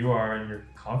strong you are and your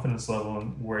confidence level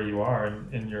and where you are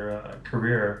in your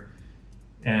career.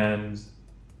 And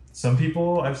some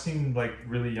people I've seen, like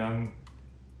really young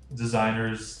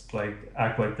designers, like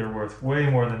act like they're worth way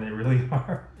more than they really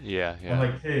are. Yeah, I'm yeah.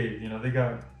 like, hey,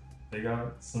 they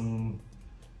got some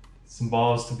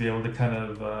balls to be able to kind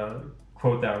of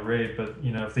quote that rate, but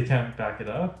if they can't back it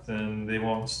up, then they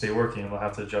won't stay working. They'll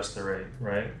have to adjust the rate,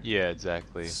 right? Yeah,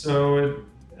 exactly. So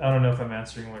I don't know if I'm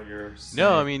answering what you're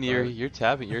No, I saying, mean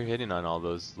but you're hitting on all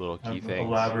those little key I'm things.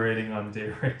 elaborating on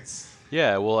day rates.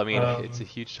 Yeah, well, I mean, it's a Um,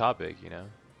 huge topic.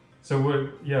 so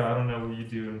yeah, I don't know what you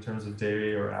do in terms of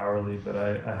day or hourly, but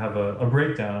I have a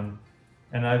breakdown,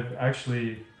 and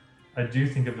I do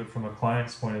think of it from a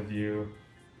client's point of view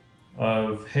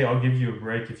of, hey, I'll give you a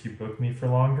break if you book me for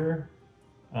longer.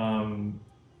 Um,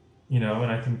 and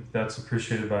I think that's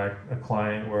appreciated by a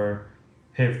client where,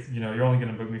 hey, if you're only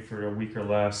going to book me for a week or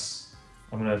less,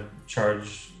 I'm going to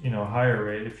charge a higher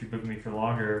rate. If you book me for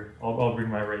longer, I'll bring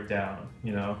my rate down.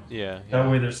 Yeah, That yeah.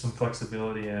 way there's some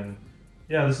flexibility, and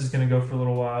yeah, this is going to go for a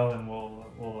little while, and we'll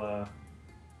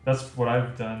that's what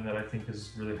I've done that I think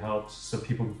has really helped. So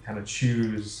people can kind of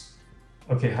choose,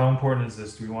 okay, how important is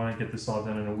this? Do we want to get this all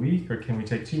done in a week, or can we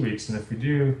take 2 weeks? And if we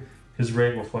do, his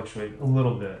rate will fluctuate a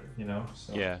little bit.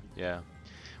 So Yeah, yeah.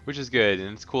 Which is good,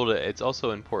 and it's cool to. It's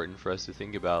also important for us to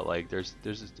think about like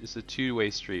it's a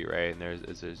two-way street, right? And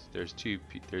there's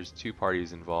two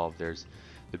parties involved. There's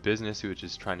the business which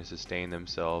is trying to sustain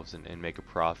themselves and make a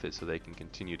profit so they can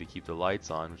continue to keep the lights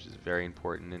on, which is very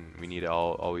important, and we need to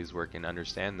always work and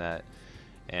understand that,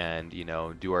 and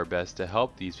do our best to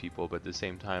help these people. But at the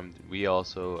same time, we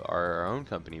also are our own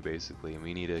company basically, and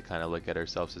we need to kind of look at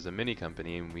ourselves as a mini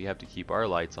company, and we have to keep our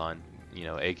lights on,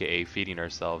 aka feeding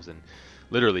ourselves and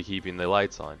literally keeping the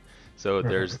lights on. So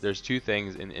right. there's two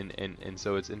things, and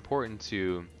so it's important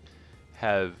to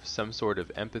have some sort of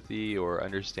empathy or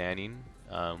understanding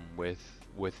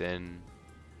within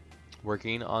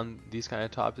working on these kind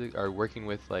of topics, or working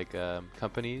with like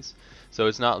companies. So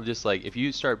it's not just like if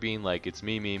you start being like it's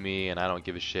me and I don't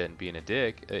give a shit and being a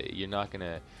dick, you're not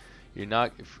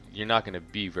you're not gonna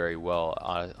be very well,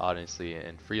 honestly,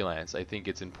 in freelance. I think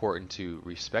it's important to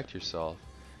respect yourself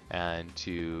and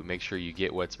to make sure you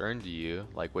get what's earned to you,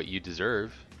 like what you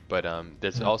deserve. But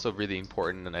that's Yeah. also really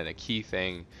important and a key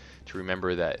thing to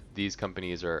remember, that these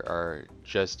companies are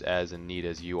just as in need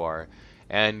as you are.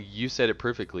 And you said it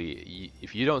perfectly.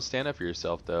 If you don't stand up for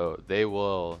yourself, though,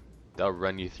 they'll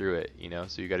run you through it.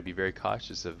 So you got to be very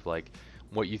cautious of like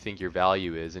what you think your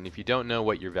value is. And if you don't know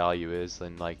what your value is,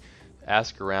 then like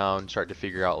ask around, start to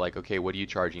figure out like, okay, what are you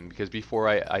charging? Because before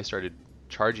I started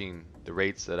charging the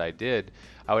rates that I did,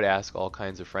 I would ask all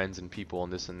kinds of friends and people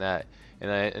and this and that,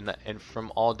 and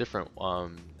from all different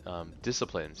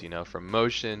disciplines, from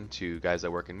motion to guys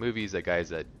that work in movies, that guys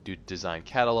that do design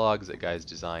catalogs, that guys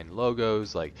design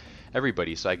logos, like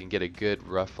everybody, so I can get a good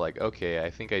rough like, okay, I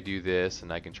think I do this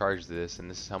and I can charge this, and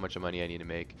this is how much money I need to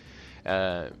make.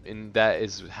 And that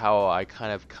is how I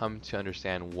kind of come to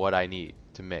understand what I need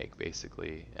to make,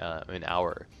 basically, an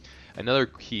hour. Another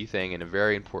key thing and a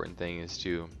very important thing is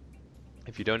to,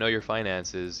 if you don't know your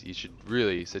finances, you should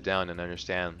really sit down and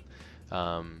understand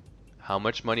how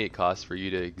much money it costs for you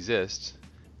to exist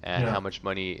and how Yeah. much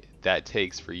money that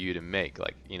takes for you to make.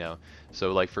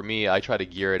 So like for me, I try to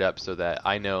gear it up so that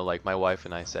I know, like my wife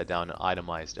and I sat down and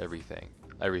itemized everything,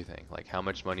 like how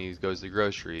much money goes to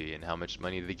grocery and how much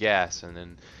money to the gas, and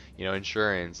then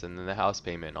insurance, and then the house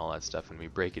payment and all that stuff, and we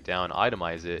break it down,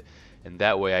 itemize it, and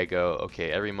that way I go,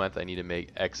 okay, every month I need to make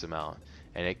X amount,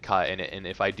 and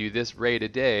if I do this rate a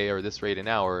day or this rate an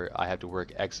hour, I have to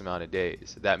work X amount of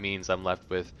days. That means I'm left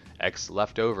with X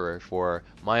left over for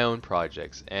my own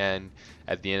projects, and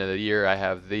at the end of the year I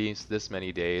have this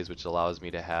many days, which allows me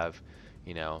to have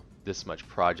this much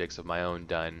projects of my own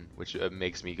done, which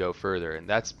makes me go further. And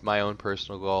that's my own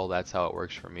personal goal. That's how it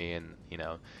works for me. And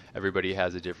everybody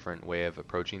has a different way of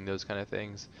approaching those kind of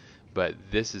things. But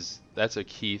that's a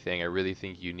key thing. I really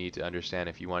think you need to understand,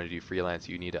 if you want to do freelance,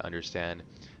 you need to understand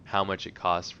how much it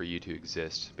costs for you to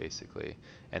exist, basically,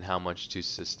 and how much to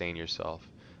sustain yourself.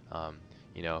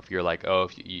 If you're like, oh,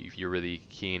 if you're really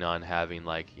keen on having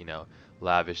like,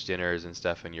 lavish dinners and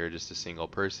stuff, and you're just a single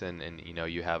person, and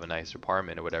you have a nice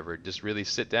apartment or whatever. Just really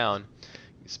sit down,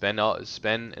 spend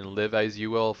and live as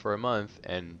you will for a month,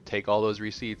 and take all those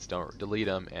receipts, don't delete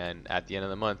them, and at the end of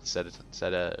the month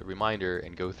set a reminder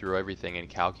and go through everything and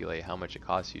calculate how much it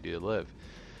costs you to live.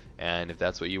 And if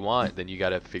that's what you want, then you got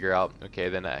to figure out, okay,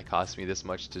 then it costs me this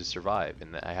much to survive,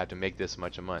 and I have to make this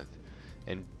much a month.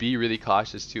 And be really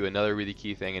cautious too. Another really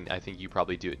key thing, and I think you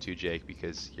probably do it too, Jake,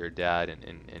 because you're a dad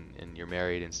and you're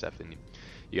married and stuff, and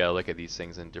you got to look at these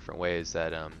things in different ways.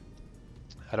 That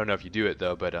I don't know if you do it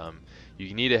though, but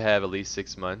you need to have at least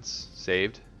 6 months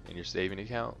saved in your saving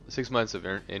account, 6 months of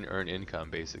earned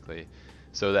income basically,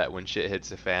 so that when shit hits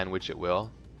the fan, which it will,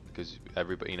 because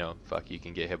everybody, fuck, you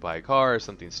can get hit by a car or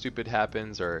something stupid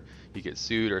happens, or you get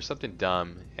sued or something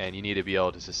dumb, and you need to be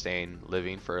able to sustain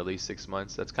living for at least 6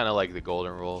 months. That's kind of like the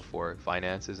golden rule for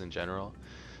finances in general.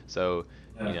 So,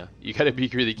 Yeah. you got to be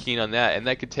really keen on that, and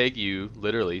that could take you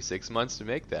literally 6 months to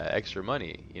make that extra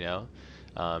money,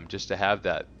 just to have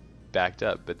that backed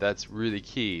up. But that's really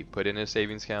key. Put in a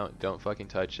savings account, don't fucking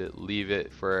touch it, leave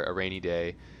it for a rainy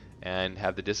day, and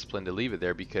have the discipline to leave it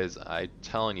there, because I'm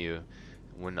telling you,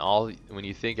 when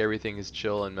you think everything is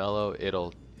chill and mellow,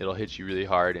 it'll hit you really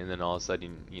hard, and then all of a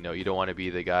sudden, you don't want to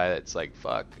be the guy that's like,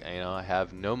 fuck, I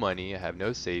have no money, I have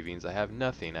no savings, I have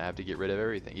nothing, I have to get rid of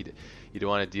everything. You don't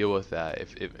want to deal with that.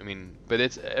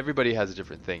 But everybody has a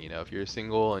different thing, if you're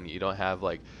single and you don't have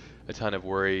like a ton of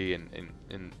worry and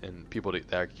people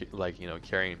that are like,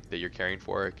 caring, that you're caring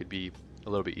for, it could be a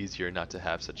little bit easier not to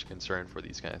have such concern for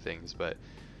these kind of things. But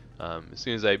as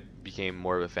soon as I became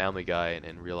more of a family guy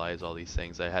and realized all these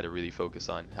things, I had to really focus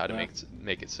on how to Yeah.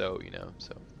 make it so.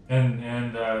 So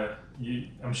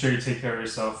I'm sure you take care of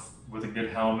yourself with a good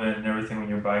helmet and everything when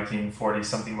you're biking 40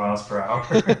 something miles per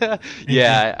hour.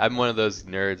 yeah, I'm one of those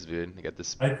nerds, dude. I got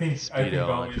this I think speedo on.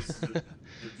 always the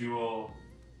dual,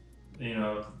 you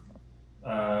know,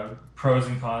 pros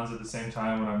and cons at the same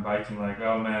time when I'm biking. Like,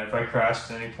 oh man, if I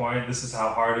crashed at any point, this is how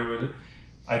hard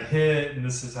I'd hit, and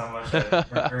this is how much I'd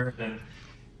hurt, and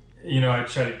I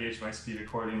try to gauge my speed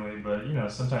accordingly. But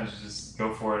sometimes you just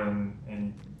go for it,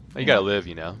 and You gotta live,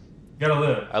 you gotta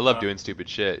live. I love doing stupid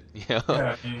shit, Yeah,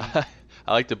 I mean,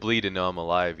 I like to bleed and know I'm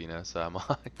alive, so I'm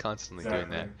constantly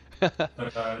doing exactly. that.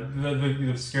 But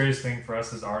the scariest thing for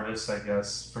us as artists, I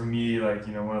guess, for me, like,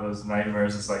 one of those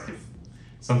nightmares is like if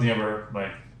something ever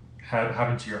like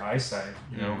happened to your eyesight.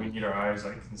 We need our eyes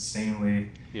like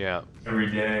insanely Yeah.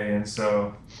 every day, and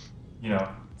so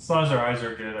as long as our eyes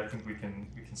are good, I think we can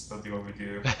still do what we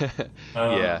do. Yeah,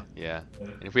 Um, yeah. but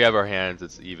And if we have our hands,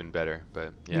 it's even better.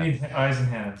 But we yeah. need eyes and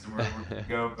hands, and we're good to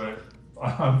go. But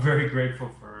I'm very grateful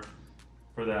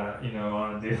for that,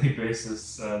 on a daily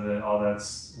basis, that all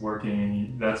that's working,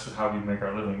 and that's how we make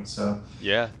our living. So,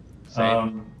 Yeah. Same.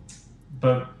 um,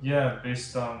 but yeah,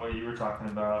 based on what you were talking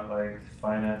about, like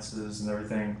finances and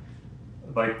everything,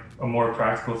 like a more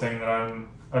practical thing that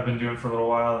I've been doing for a little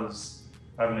while is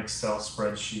I have an Excel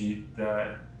spreadsheet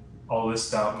that I'll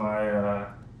list out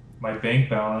my bank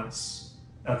balance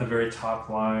at the very top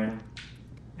line,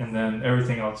 and then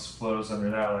everything else flows under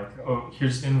that. Like, oh,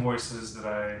 here's invoices that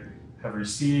I have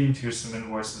received. Here's some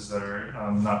invoices that are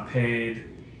not paid,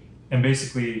 and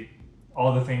basically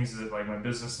all the things that like my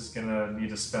business is gonna need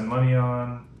to spend money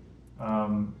on.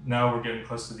 Now we're getting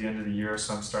close to the end of the year,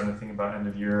 so I'm starting to think about end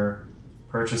of year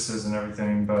purchases and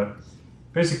everything. But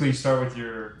basically, you start with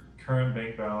your current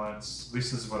bank balance. At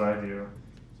least this is what I do,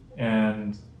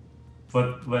 and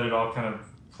let it all kind of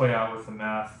play out with the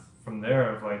math from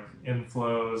there of like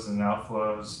inflows and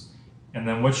outflows, and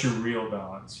then what's your real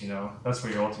balance. That's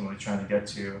what you're ultimately trying to get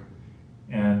to,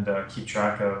 and keep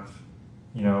track of.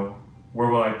 Where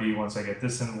will I be once I get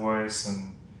this invoice,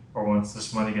 or once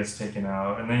this money gets taken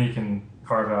out, and then you can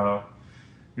carve out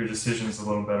your decisions a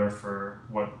little better for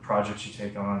what projects you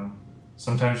take on.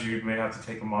 Sometimes you may have to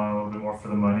take them on a little bit more for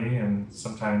the money, and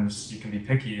sometimes you can be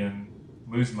picky and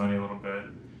lose money a little bit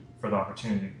for the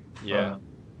opportunity. Yeah. But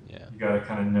Yeah. you got to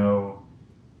kind of know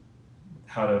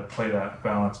how to play that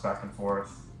balance back and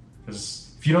forth.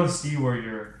 Because if you don't see where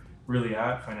you're really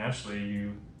at financially,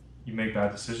 you make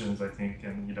bad decisions, I think,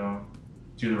 and you don't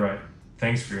do the right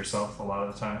things for yourself a lot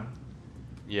of the time.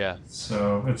 Yeah.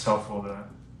 So it's helpful to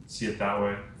see it that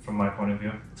way from my point of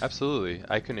view. Absolutely.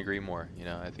 I couldn't agree more.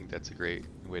 I think that's a great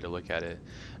way to look at it.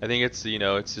 I think it's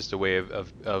just a way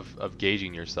of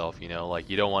gauging yourself, like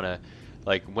you don't want to,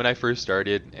 like when I first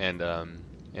started, and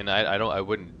I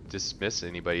wouldn't dismiss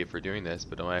anybody for doing this,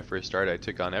 but when I first started, I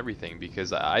took on everything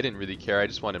because I didn't really care. I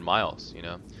just wanted miles.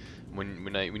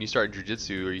 When you start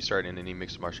jujitsu or you start in any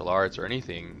mixed martial arts or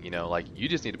anything, like you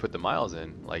just need to put the miles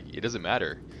in. Like it doesn't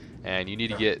matter. And you need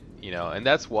to Yeah. get, and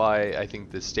that's why I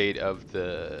think the state of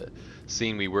the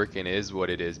scene we work in is what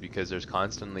it is, because there's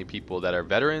constantly people that are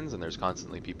veterans and there's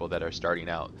constantly people that are starting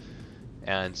out.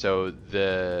 And so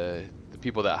the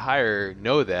people that hire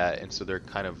know that, and so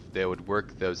they would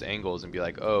work those angles and be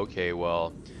like, oh, okay,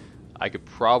 well, I could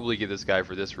probably get this guy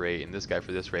for this rate and this guy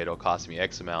for this rate. It'll cost me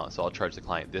X amount, so I'll charge the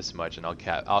client this much, and I'll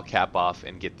cap off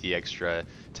and get the extra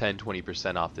 10,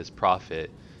 20% off this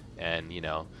profit. And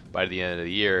by the end of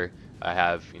the year, I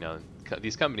have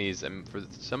these companies, and for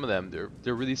some of them,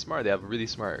 they're really smart. They have really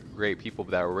smart, great people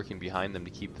that are working behind them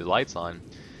to keep the lights on,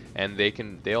 and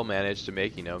they'll manage to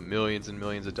make millions and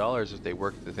millions of dollars if they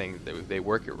work if they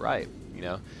work it right.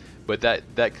 But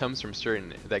that comes from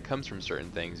certain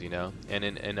things, and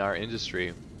in our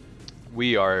industry,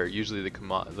 we are usually the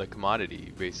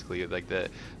commodity, basically, like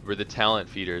we're the talent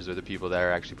feeders, or the people that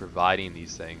are actually providing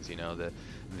these things,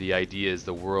 the ideas,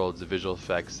 the worlds, the visual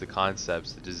effects, the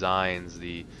concepts, the designs,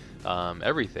 the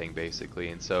everything, basically.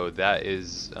 And so that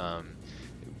is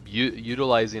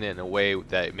utilizing it in a way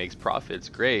that makes profits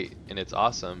great, and it's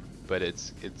awesome, but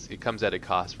it comes at a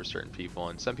cost for certain people,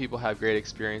 and some people have great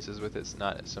experiences with it. It's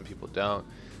not, some people don't.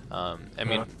 I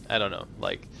mean, Yeah. I don't know.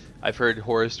 Like, I've heard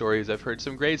horror stories. I've heard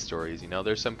some great stories.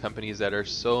 There's some companies that are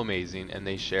so amazing, and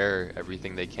they share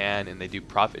everything they can, and they do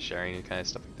profit sharing and kind of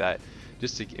stuff like that.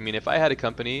 I mean, if I had a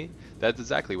company, that's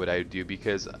exactly what I would do,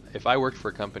 because if I worked for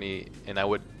a company and I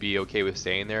would be okay with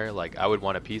staying there, like, I would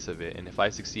want a piece of it. And if I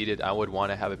succeeded, I would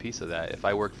want to have a piece of that. If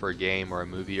I worked for a game or a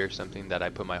movie or something that I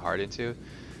put my heart into,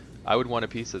 I would want a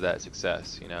piece of that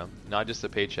success, not just a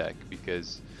paycheck,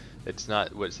 because it's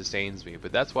not what sustains me.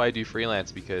 But that's why I do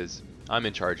freelance, because I'm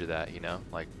in charge of that,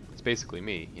 like, it's basically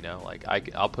me, like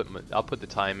I'll put the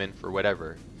time in for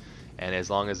whatever. And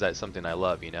as long as that's something I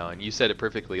love, and you said it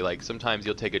perfectly, like, sometimes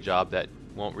you'll take a job that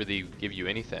won't really give you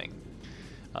anything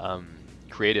um,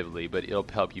 creatively, but it'll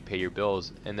help you pay your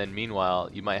bills. And then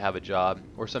meanwhile, you might have a job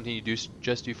or something you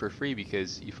just do for free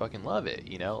because you fucking love it.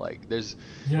 Like, there's,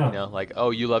 Yeah. like,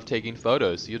 oh, you love taking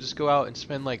photos, so you'll just go out and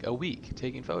spend like a week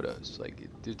taking photos, like,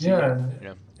 Yeah.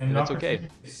 and And that's okay.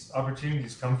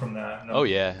 opportunities come from that. Oh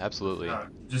yeah, absolutely. Yeah,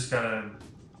 you just gotta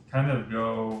kind of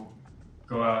go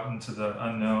out into the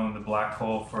unknown, the black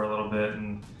hole for a little bit,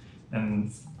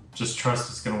 and just trust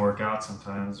it's gonna work out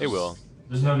sometimes. It will.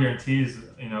 There's no guarantees,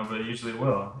 but it usually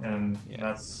will, and Yeah.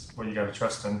 that's what you gotta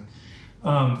trust in.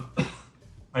 Um,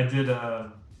 I did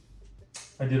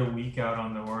I did a week out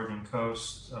on the Oregon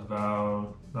coast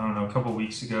about, I don't know, a couple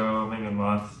weeks ago, maybe a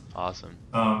month, Awesome.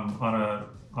 on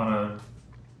a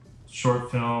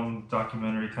short film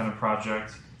documentary kind of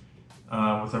project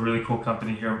with a really cool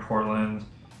company here in Portland,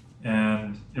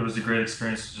 and it was a great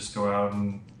experience to just go out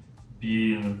and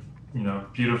be in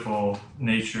beautiful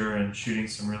nature and shooting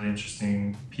some really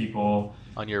interesting people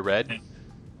On your red.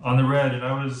 on the red. And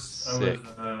I was Sick.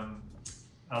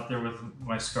 out there with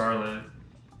my Scarlett,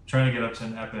 trying to get up to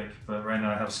an Epic, but right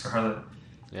now I have Scarlett,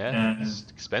 Yeah, and it's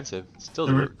expensive. It's still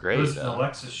it great was an though.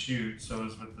 Alexa shoot, so it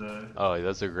was with the. Oh,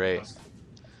 those are great.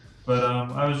 But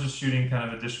I was just shooting kind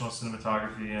of additional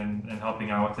cinematography and helping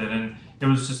out with it, and it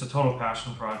was just a total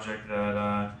passion project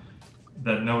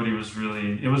that nobody was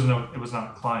really. It was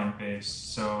not client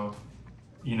based, so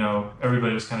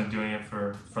everybody was kind of doing it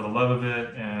for the love of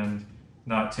it, and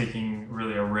not taking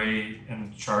really a rate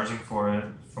and charging for it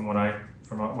from what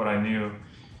I knew,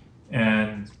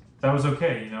 and that was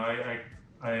okay.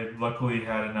 I luckily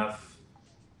had enough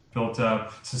built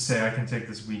up to say I can take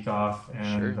this week off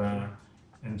Sure.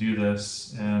 and do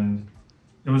this, and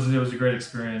it was a great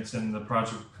experience. And the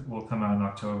project will come out in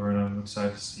October, and I'm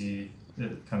excited to see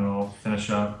it kind of all finish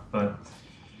up. But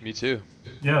Me too.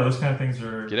 yeah, those kind of things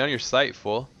Get are. on your site,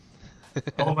 fool.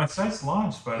 Oh, my site's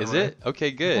launched, by the Is way. it? Okay,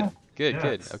 Yeah, good. Good, yeah,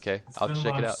 good. Okay, it's I'll been check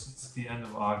it launched out. since the end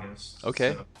of August.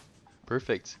 Okay, So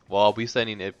perfect. Well, I'll be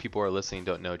sending, if people are listening,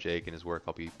 don't know Jake and his work,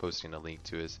 I'll be posting a link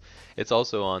to his. It's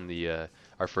also on the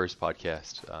our first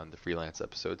podcast, the freelance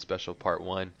episode special part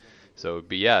one. So,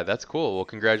 but yeah, that's cool. Well,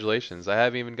 congratulations. I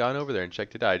haven't even gone over there and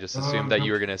checked it out. I just assumed that you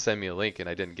no, were gonna send me a link and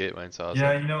I didn't get one, so I was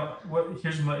yeah, like, what?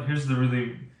 Here's the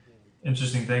really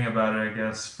interesting thing about it, I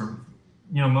guess.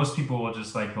 Most people will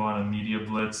just like go on a media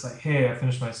blitz, like, hey, I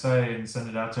finished my site, and send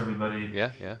it out to everybody.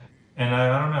 yeah, yeah, And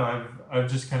I don't know, I've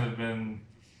just kind of been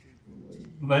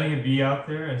letting it be out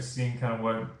there and seeing kind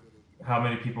of how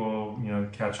many people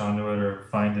catch on to it or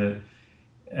find it.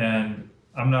 And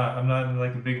I'm not in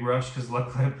like a big rush, because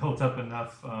luckily I've built up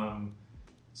enough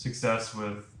success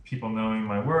with people knowing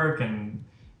my work, and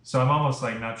so I'm almost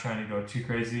like not trying to go too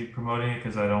crazy promoting it,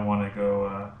 because I don't want to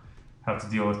go have to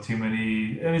deal with too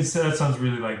many. I mean, that sounds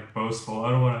really like boastful. I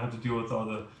don't want to have to deal with all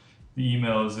the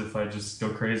emails if I just go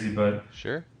crazy, but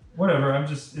sure. whatever. I'm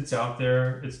just it's out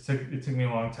there. It took me a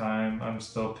long time. I'm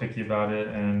still picky about it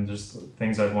and just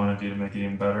things I'd want to do to make it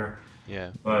even better.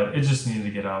 Yeah. But it just needed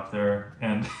to get out there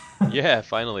and Yeah,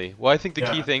 finally. Well, I think the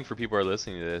key yeah, thing for people who are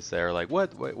listening to this, they're like,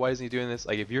 "What? Why isn't he doing this?"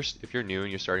 Like, if you're new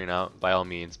and you're starting out, by all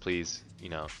means, please,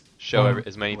 show don't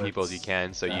as many people as you blitz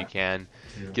can so you that can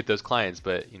too. get those clients.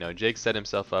 But Jake set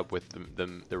himself up with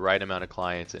the right amount of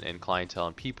clients and clientele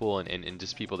and people and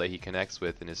just people that he connects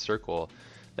with in his circle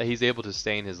that he's able to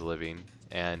sustain his living,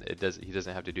 and he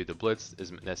doesn't have to do the blitz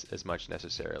as much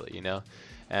necessarily.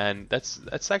 And that's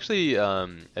actually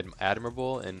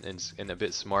admirable and a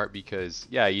bit smart because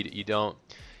yeah, you don't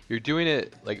you're doing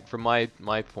it like from my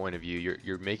point of view,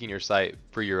 you're making your site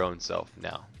for your own self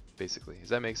now, basically. Does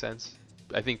that make sense?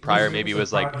 I think prior It maybe was a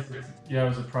was like, project. Yeah, it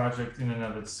was a project in and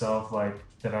of itself, like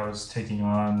that I was taking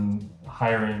on,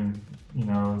 hiring,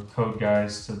 code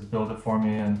guys to build it for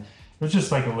me, and it was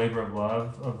just like a labor of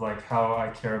love of like how I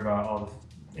care about all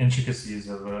the intricacies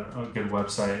of a good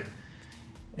website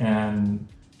and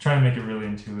trying to make it really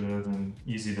intuitive and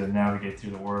easy to navigate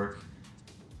through the work.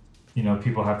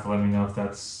 People have to let me know if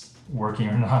that's working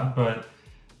or not, but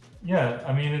yeah,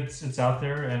 I mean it's out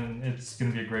there and it's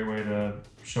going to be a great way to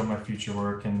show my future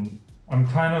work. And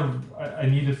I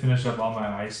need to finish up all my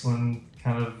Iceland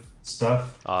kind of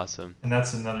stuff, awesome. and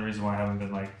that's another reason why I haven't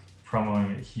been like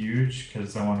promoting it huge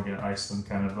because I want to get Iceland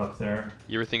kind of up there.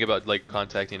 You ever think about like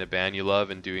contacting a band you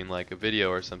love and doing like a video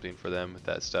or something for them with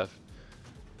that stuff?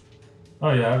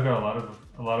 Oh yeah, I've got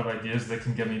a lot of ideas that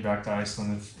can get me back to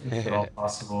Iceland if at all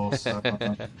possible. So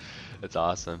That's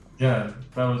awesome. yeah,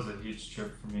 that was a huge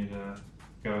trip for me to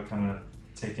go kind of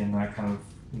take in that kind of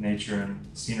nature and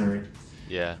scenery.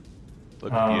 Yeah,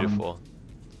 looks Um, beautiful.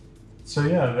 so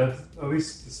yeah, that's at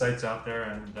least the site's out there,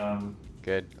 and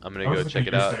Good. I'm gonna I was go looking check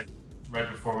at it your out. site right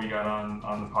before we got on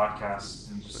the podcast,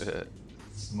 and just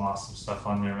some awesome stuff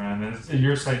on there, man.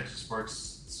 Your site just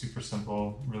works super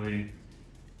simple, really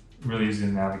easy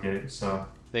to navigate. So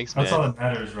Thanks, that's man. all that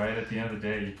matters, right? At the end of the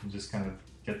day, you can just kind of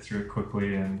get through it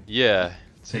quickly and Yeah,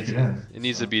 take it in. it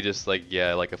needs to So be just like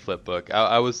yeah, like a flip book.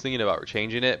 I was thinking about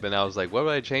changing it, but I was like, what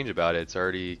would I change about it? It's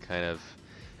already kind of.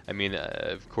 I mean,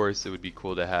 of course, it would be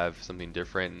cool to have something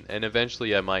different, and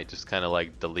eventually, I might just kind of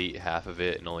like delete half of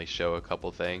it and only show a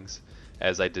couple things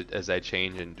as I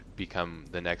change and become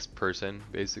the next person,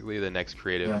 basically the next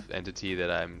creative yeah, entity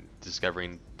that I'm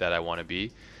discovering that I want to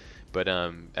be. But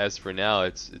as for now,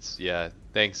 it's yeah.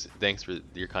 Thanks for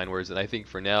your kind words. And I think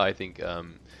for now, I think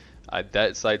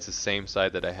that site's the same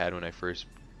site that I had when I first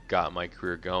got my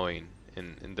career going.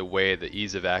 In the way, the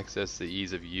ease of access, the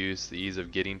ease of use, the ease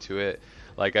of getting to it.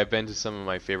 Like I've been to some of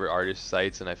my favorite artist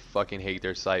sites, and I fucking hate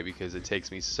their site because it takes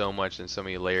me so much and so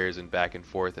many layers and back and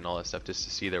forth and all that stuff just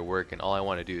to see their work. And all I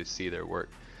want to do is see their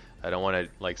work. I don't want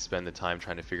to like spend the time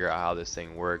trying to figure out how this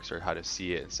thing works or how to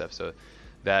see it and stuff. So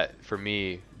that for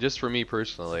me, just for me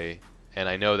personally, and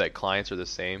I know that clients are the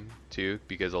same too,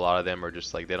 because a lot of them are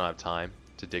just like they don't have time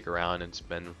to dig around and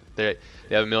spend. They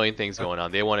have a million things going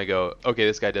on. They want to go, okay,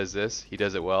 this guy does this, he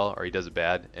does it well, or he does it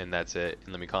bad, and that's it.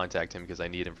 And let me contact him because I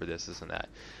need him for this, and that.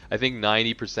 I think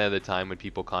 90% of the time when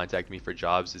people contact me for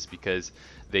jobs is because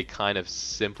they kind of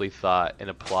simply thought and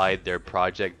applied their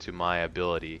project to my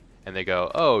ability and they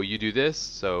go, "Oh, you do this,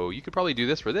 so you could probably do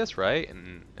this for this, right?"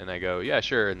 And I go, "Yeah,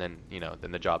 sure." And then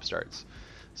then the job starts.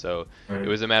 So it right.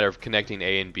 was a matter of connecting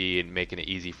A and B and making it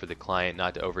easy for the client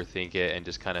not to overthink it and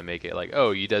just kind of make it like,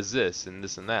 "Oh, he does this and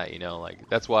this and that." Like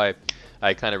that's why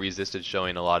I kind of resisted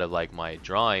showing a lot of like my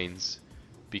drawings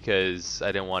because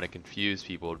I didn't want to confuse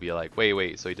people to be like,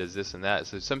 wait, so he does this and that.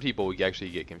 So some people would actually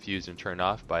get confused and turned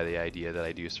off by the idea that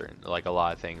I do certain, like a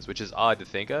lot of things, which is odd to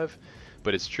think of,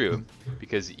 but it's true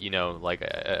because, like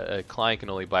a client can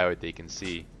only buy what they can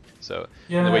see. So,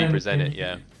 and the Yeah, way you present it, and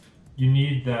yeah. you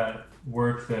need that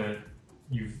work that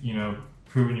you've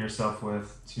proven yourself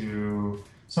with to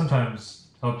sometimes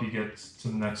help you get to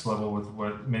the next level with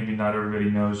what maybe not everybody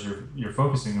knows you're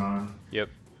focusing on, Yep.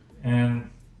 and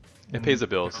It pays and the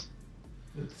bills.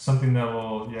 it's something that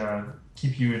will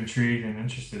keep you intrigued and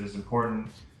interested is important.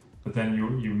 But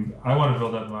then I want to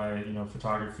build up my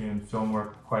photography and film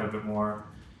work quite a bit more,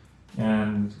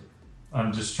 and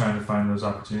I'm just trying to find those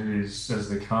opportunities as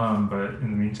they come. But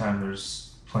in the meantime,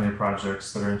 there's plenty of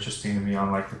projects that are interesting to me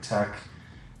on like the tech,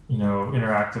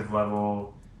 interactive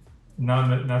level.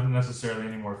 Not necessarily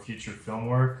any more feature film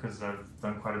work because I've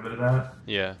done quite a bit of that.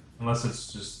 Yeah. Unless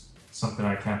it's just something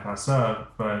I can't pass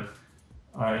up. But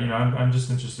I'm just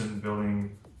interested in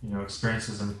building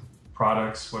experiences and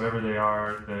products, whatever they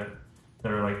are,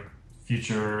 that are like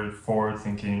future forward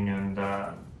thinking and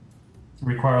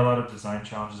require a lot of design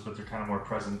challenges, but they're kind of more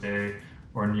present day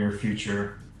or near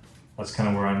future. that's kind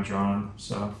of where I'm drawn.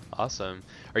 So Awesome.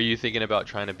 Are you thinking about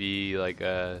trying to be like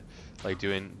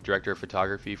doing director of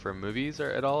photography for movies or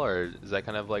at all, or is that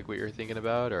kind of like what you're thinking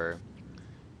about, or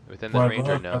within that well, range,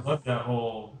 or I no? love that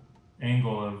whole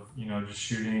angle of just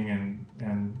shooting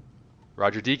and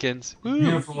Roger Deakins. Woo!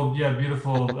 beautiful, yeah,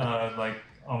 beautiful, like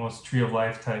almost tree of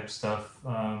life type stuff.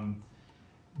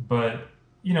 But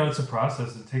it's a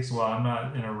process. It takes a while. I'm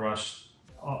not in a rush,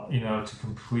 to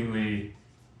completely.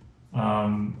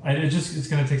 It's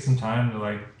going to take some time to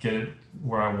like get it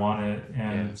where I want it,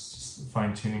 and Yeah, it's just a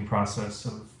fine tuning process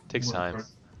of takes time. what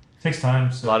takes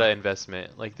time. A lot of So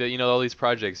investment. Like all these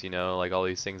projects, like all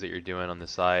these things that you're doing on the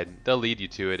side, they'll lead you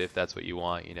to it if that's what you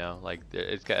want. Like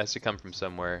it has to come from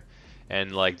somewhere.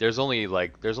 And like there's only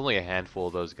a handful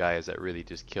of those guys that really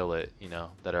just kill it,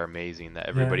 that are amazing that yeah,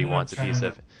 everybody and then I'm wants a piece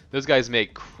trying to. of. Those guys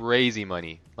make crazy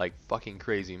money, like fucking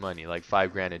crazy money, like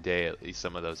 5 grand a day at least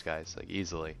some of those guys, like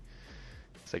easily.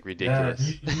 It's like Yeah,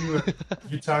 ridiculous.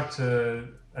 you talked to.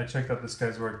 I checked out this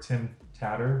guy's work, Tim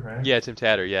Tatter, right? Yeah, Tim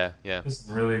Tatter, yeah, yeah. This is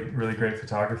really really great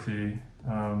photography,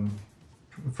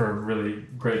 for really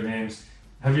great names.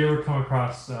 Have you ever come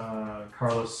across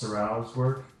Carlos Serrao's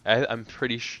work? I'm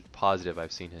pretty positive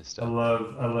I've seen his stuff. I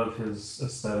love his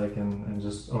aesthetic and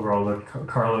just overall look.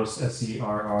 Carlos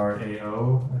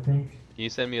Serrao, I think. Can you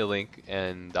send me a link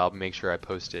and I'll make sure I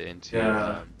post it into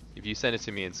Yeah, if you send it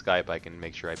to me in Skype, I can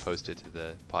make sure I post it to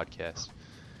the podcast.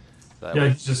 So that yeah, way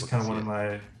he's people just can kind of see one of it.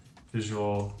 my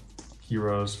visual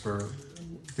heroes for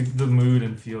the mood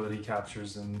and feel that he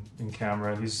captures in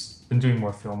camera. He's been doing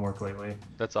more film work lately.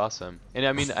 That's awesome. And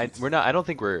I mean, I don't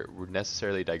think we're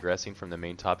necessarily digressing from the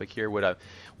main topic here. What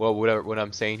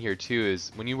I'm saying here too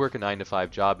is when you work a 9 to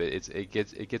 5 job, it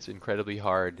gets incredibly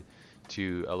hard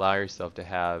to allow yourself to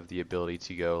have the ability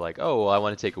to go like, oh, well, I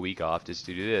want to take a week off just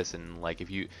to do this. And like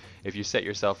if you set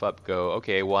yourself up, go,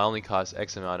 okay, well, I only cost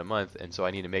X amount a month, and so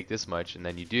I need to make this much, and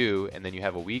then you do, and then you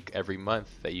have a week every month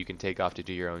that you can take off to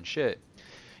do your own shit,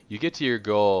 you get to your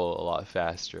goal a lot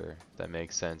faster. If that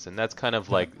makes sense. And that's kind of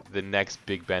Yeah. like the next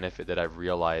big benefit that I've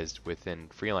realized within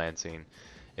freelancing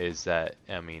is that,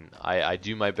 I mean, I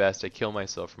do my best, I kill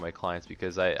myself for my clients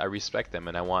because I respect them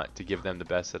and I want to give them the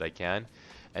best that I can.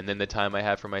 And then the time I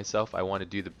have for myself, I want to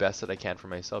do the best that I can for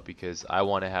myself because I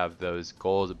want to have those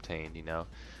goals obtained.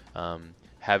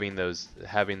 Having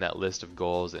that list of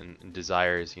goals and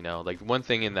desires. Like one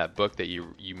thing in that book that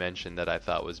you mentioned that I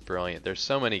thought was brilliant. There's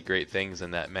so many great things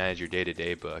in that Manage Your Day to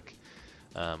Day book.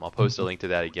 I'll post a link to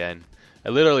that again. I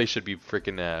literally should be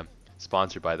freaking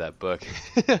sponsored by that book.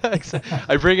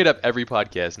 I bring it up every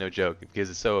podcast, no joke, because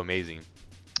it's so amazing.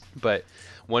 But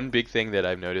one big thing that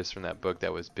I've noticed from that book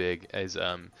that was big is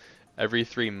every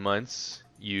 3 months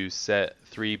you set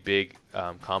three big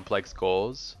complex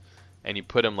goals and you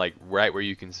put them like right where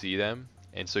you can see them.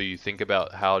 And so you think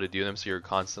about how to do them so you're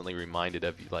constantly reminded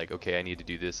of like, okay, I need to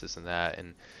do this, this, and that,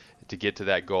 and to get to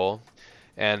that goal.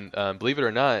 And believe it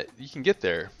or not, you can get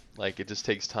there. Like it just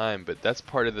takes time, but that's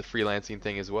part of the freelancing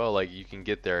thing as well. Like you can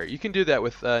get there. You can do that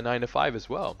with 9 to 5 as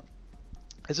well.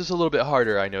 It's just a little bit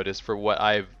harder, I noticed, for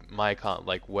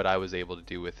like what I was able to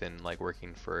do within like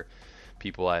working for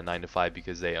people at 9 to 5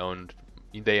 because they owned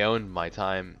my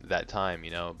time that time.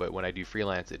 But when I do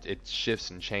freelance, it shifts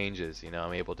and changes.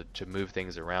 I'm able to move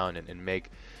things around and make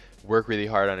work really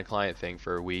hard on a client thing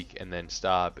for a week and then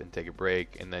stop and take a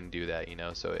break and then do that.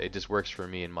 So it just works for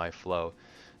me in my flow.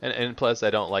 And plus,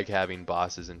 I don't like having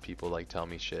bosses and people like tell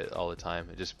me shit all the time.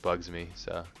 It just bugs me.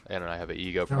 So I don't know, I have an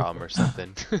ego So, problem or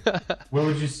something. what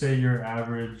would you say your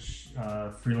average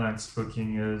freelance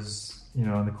booking is,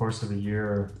 in the course of a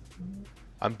year?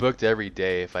 I'm booked every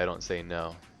day if I don't say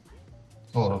no.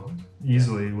 So Well, yeah.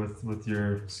 easily with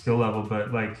your skill level,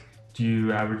 but like, do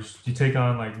you take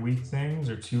on like week things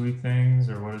or 2 week things,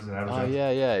 or what does it average Oh out to?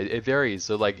 yeah, yeah. It varies.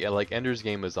 So like Ender's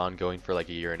Game was ongoing for like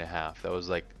a year and a half. That was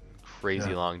like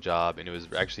crazy Yeah. long job, and it was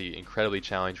actually incredibly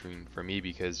challenging for me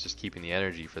because just keeping the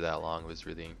energy for that long was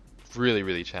really, really,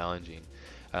 really challenging.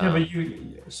 Yeah, but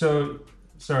Um, so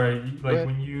sorry, Go like ahead.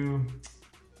 when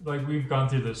like we've gone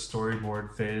through the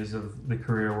storyboard phase of the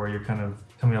career where you're kind of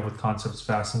coming up with concepts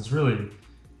fast and it's really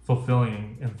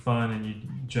fulfilling and fun and you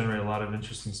generate a lot of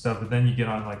interesting stuff. But then you get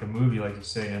on like a movie, like you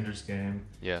say, Ender's Game,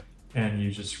 Yeah, and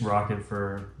you just rock it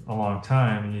for a long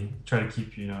time and you try to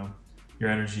keep, your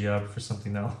energy up for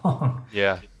something that long.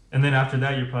 yeah. And then after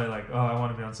that, you're probably like, oh, I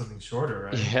want to be on something shorter,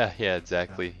 right? Yeah, yeah, Yeah.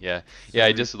 exactly. Yeah. So Yeah, I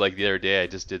we, just like the other day I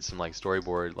just did some like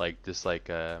storyboard like just like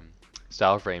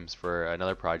style frames for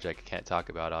another project I can't talk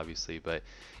about obviously, but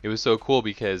it was so cool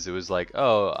because it was like,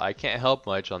 "Oh, I can't help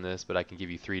much on this, but I can give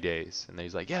you 3 days." And then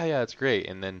he's like, "Yeah, yeah, it's great."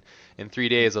 And then in 3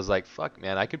 days I was like, "Fuck,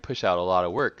 man, I could push out a lot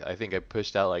of work." I think I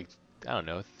pushed out like I don't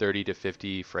know, 30 to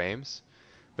 50 frames.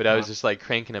 But I was Wow. just like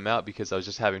cranking them out because I was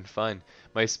just having fun.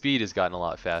 My speed has gotten a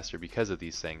lot faster because of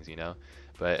these things, you know.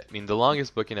 But I mean, the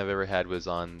longest booking I've ever had was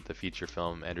on the feature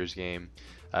film Ender's Game.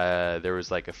 There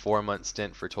was like a 4 month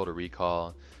stint for Total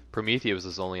Recall. Prometheus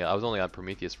was only I was only on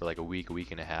Prometheus for like a week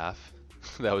and a half.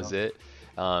 That was Wow. it.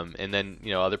 And then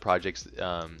other projects,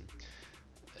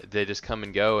 they just come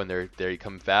and go, and they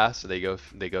come fast or they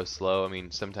go slow. I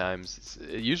mean, sometimes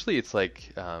usually it's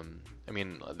like I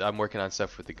mean, I'm working on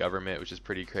stuff with the government, which is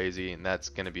pretty crazy, and that's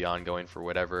going to be ongoing for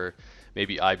whatever.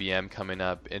 Maybe IBM coming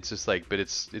up. It's just like, but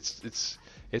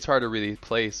it's hard to really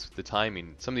place the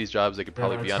timing. Some of these jobs they could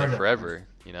probably Yeah, be it's on it hard to, forever,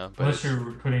 you know. But unless it's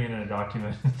you're putting it in a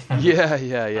document, kind of yeah,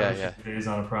 yeah, yeah, hours or yeah, days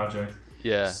on a project.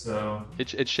 yeah. So,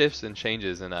 It shifts and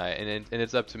changes, and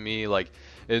it's up to me. Like,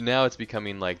 and now it's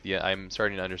becoming like I'm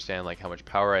starting to understand like how much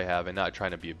power I have, and not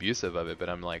trying to be abusive of it, but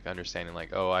I'm like understanding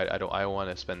like, oh, I want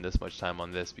to spend this much time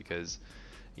on this because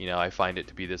I find it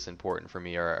to be this important for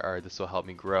me, or this will help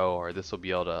me grow, or this will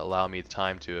be able to allow me the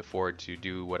time to afford to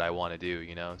do what I want to do,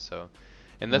 So,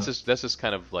 and uh, that's just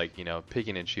kind of like,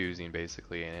 picking and choosing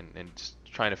basically, and just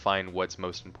trying to find what's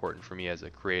most important for me as a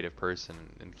creative person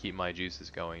and keep my juices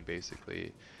going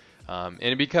basically. And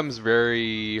it becomes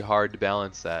very hard to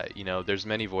balance that. There's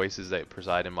many voices that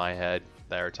preside in my head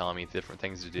that are telling me different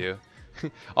things to do.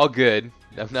 All good.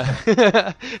 I'm not.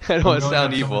 I don't you want to only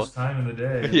sound have so evil. much time in the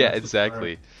day, and Yeah, that's what's hard.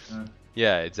 exactly. Uh,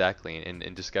 Yeah, exactly.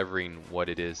 And discovering what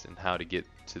it is and how to get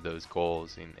to those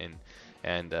goals and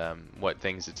what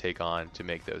things to take on to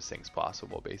make those things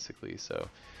possible, basically. So,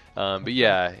 but okay.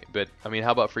 yeah, but I mean,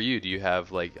 how about for you? Do you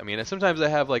have like, I mean, sometimes I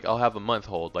have like, I'll have a month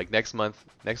hold. Like next month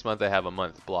I have a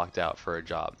month blocked out for a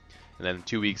job, and then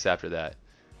 2 weeks after that,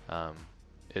 um,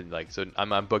 like so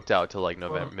I'm booked out till like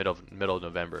November, Well, middle of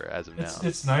November as of now.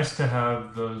 it's nice to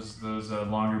have those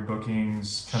longer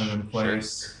bookings kind of in Sure.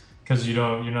 place because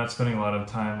you're not spending a lot of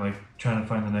time like trying to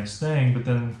find the next thing. But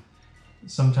then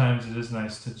sometimes it is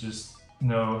nice to just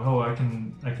know, oh, I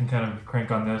can kind of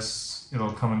crank on this.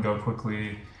 It'll come and go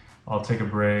quickly. I'll take a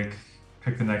break,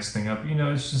 pick the next thing up.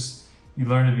 It's just you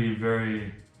learn to be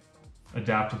very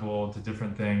adaptable to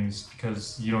different things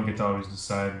because you don't get to always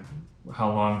decide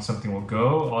how long something will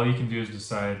go. All you can do is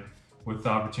decide with the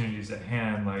opportunities at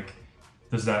hand, like,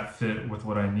 does that fit with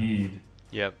what I need,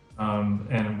 Yep.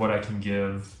 and what I can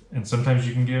give. And sometimes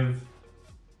you can give,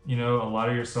 a lot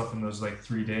of yourself in those like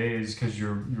 3 days because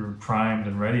you're primed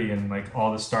and ready, and like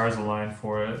all the stars align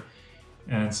for it.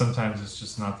 And sometimes it's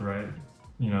just not the right,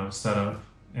 setup,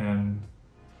 and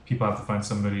people have to find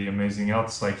somebody amazing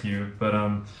else like you. But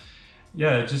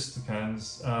yeah, it just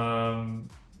depends.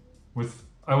 With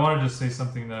I wanted to say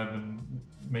something that I've been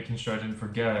making sure I didn't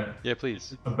forget Yeah,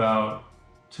 please. about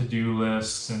to-do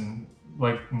lists, and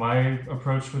like my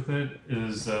approach with it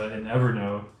is in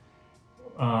Evernote.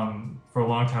 For a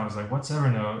long time, I was like, "What's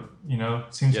Evernote?"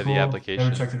 It seems Yeah, the cool. Never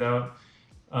application. checked it out,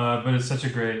 but it's such a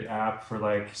great app for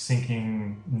like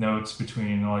syncing notes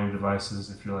between all your devices.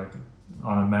 If you're like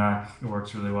on a Mac, it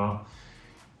works really well.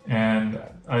 And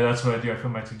that's what I do. I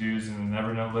put my to-dos in an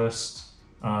Evernote list.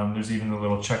 There's even the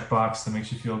little checkbox that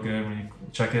makes you feel good when you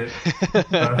check it,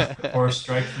 or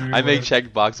strike through, I make whatever.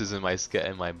 check boxes in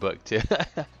my book too.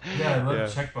 Yeah, I love Yeah.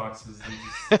 checkboxes. They're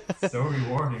just so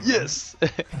rewarding, right? Yes.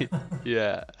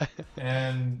 Yeah.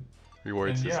 and Reward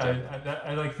and yeah, system.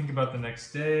 I like think about the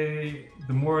next day.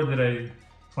 The more that I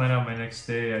plan out my next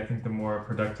day, I think the more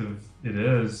productive it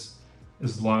is,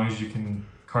 as long as you can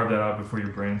carve that out before your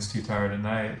brain's too tired at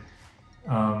night.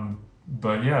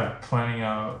 But yeah, planning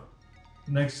out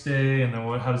next day, and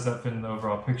then how does that fit in the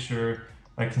overall picture?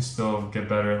 I can still get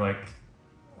better, like,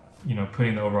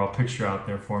 putting the overall picture out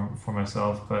there for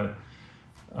myself. But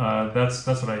that's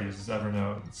what I use is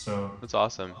Evernote. So That's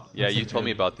awesome. Yeah, that's a you told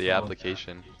me good about the tool.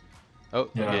 application. Oh,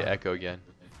 okay, Yeah. echo again.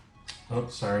 Oh,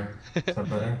 sorry. Is that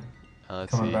better?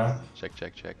 Let's Coming see. back. Check,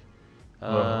 check, check.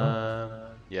 Hello, hello.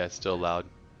 Yeah, it's still loud.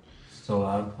 Still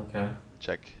loud. Okay.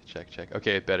 Check, check, check.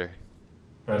 Okay, better.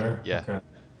 Better. Yeah. Okay.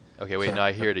 Okay, wait, Sorry. no,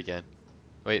 I hear it again.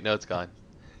 Wait, no, it's gone.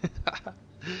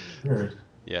 Weird.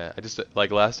 Yeah, I just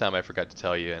like last time I forgot to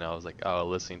tell you, and I was like, oh,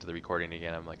 listening to the recording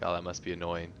again. I'm like, oh, that must be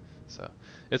annoying. So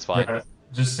it's fine. Yeah.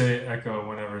 Just say echo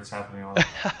whenever it's happening. I'll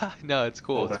No, it's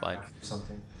cool. pull It's back fine. or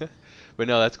something. But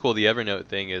no, that's cool. The Evernote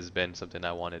thing has been something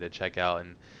I wanted to check out,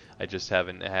 and I just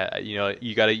haven't had.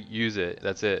 You got to use it.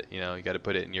 That's it. You got to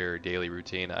put it in your daily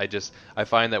routine. I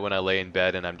find that when I lay in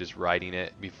bed and I'm just writing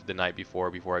it the night before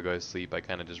I go to sleep, I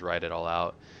kind of just write it all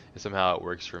out, and somehow it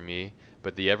works for me.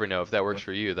 But the Evernote, if that works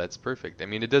for you, that's perfect. I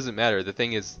mean, it doesn't matter. The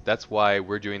thing is, that's why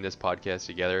we're doing this podcast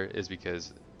together, is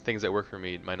because things that work for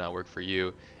me might not work for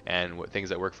you, and what things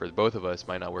that work for both of us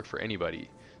might not work for anybody.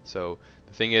 So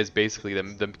the thing is, basically,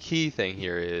 the key thing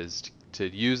here is to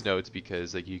use notes,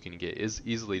 because like you can get is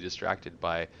easily distracted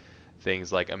by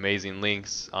things like amazing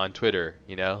links on Twitter,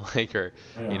 like, or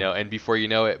Yeah. and before you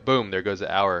know it, boom, there goes an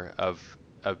hour of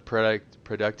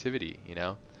productivity.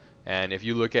 And if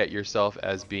you look at yourself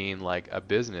as being like a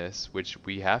business, which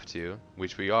we are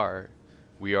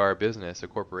a business, a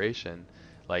corporation,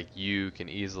 like you can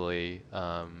easily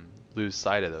lose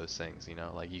sight of those things,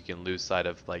 like you can lose sight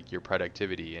of like your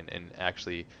productivity and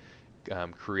actually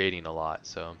creating a lot.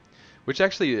 So, which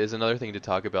actually is another thing to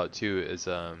talk about too, is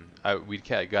we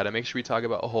got to make sure we talk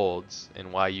about holds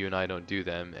and why you and I don't do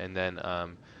them, and then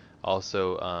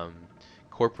also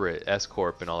corporate S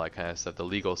corp and all that kind of stuff, the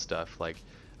legal stuff. Like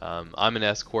I'm an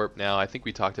S corp now. I think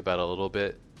we talked about it a little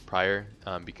bit prior,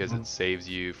 because Mhm. it saves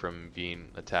you from being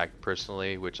attacked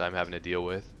personally, which I'm having to deal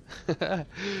with,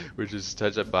 which is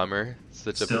such a bummer.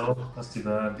 Such a Still, that's too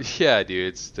bad. Yeah, dude,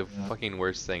 it's the Yeah. fucking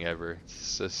worst thing ever. It's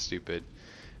so stupid.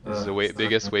 This is the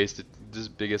Exactly.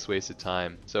 biggest waste of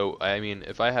time. So, I mean,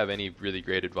 if I have any really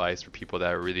great advice for people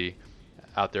that are really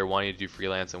out there wanting to do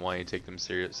freelance and wanting to take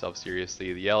themselves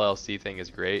seriously, the LLC thing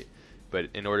is great, but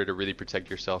in order to really protect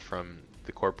yourself from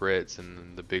the corporates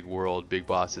and the big world, big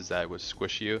bosses that would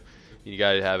squish you, you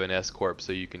got to have an S corp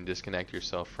so you can disconnect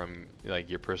yourself from like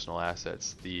your personal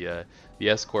assets. The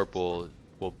S corp will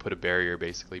put a barrier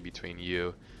basically between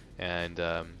you and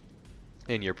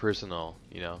in your personal,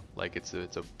 like it's a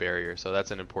barrier. So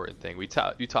that's an important thing. We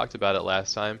talked about it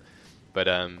last time, but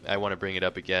I want to bring it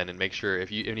up again and make sure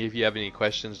if you have any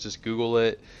questions, just Google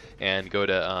it and go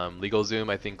to LegalZoom.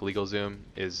 I think LegalZoom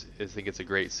I think it's a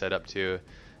great setup too,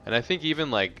 and I think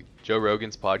even like Joe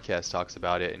Rogan's podcast talks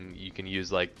about it, and you can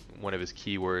use like one of his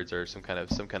keywords or some kind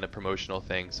of promotional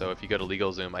thing. So if you go to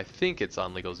LegalZoom, I think it's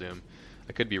on LegalZoom.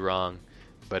 I could be wrong,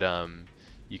 but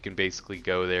you can basically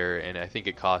go there, and I think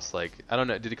it costs like, I don't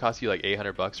know, did it cost you like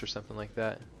 $800 or something like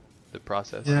that, the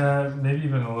process? Yeah, maybe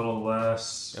even a little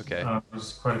less. Okay. It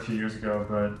was quite a few years ago,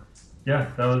 but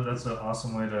yeah, that's an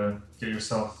awesome way to get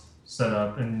yourself set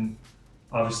up. And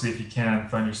obviously, if you can,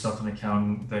 find yourself an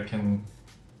accountant that can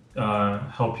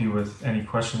help you with any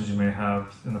questions you may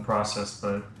have in the process,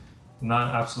 but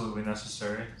not absolutely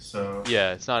necessary. So,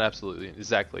 Yeah, it's not absolutely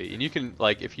exactly. And you can,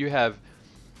 like, if you have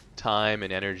time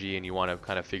and energy and you want to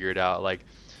kind of figure it out, like,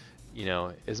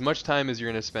 as much time as you're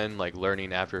going to spend like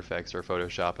learning After Effects or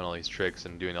Photoshop and all these tricks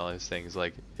and doing all these things,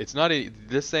 like it's not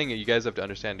this thing that you guys have to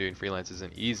understand, doing freelance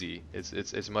isn't easy.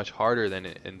 It's much harder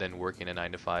than working a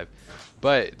 9 to 5,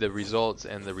 but the results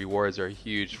and the rewards are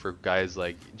huge for guys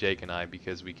like Jake and I,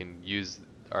 because we can use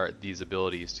these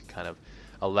abilities to kind of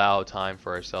allow time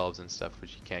for ourselves and stuff,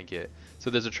 which you can't get. So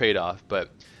there's a trade-off, but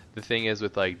the thing is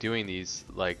with like doing these,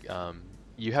 like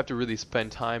you have to really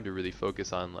spend time to really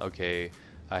focus on, okay,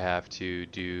 I have to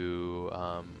go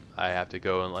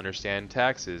and understand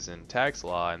taxes and tax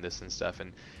law and this and stuff.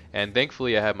 And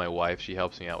thankfully I have my wife. She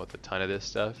helps me out with a ton of this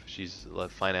stuff. She's a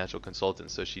financial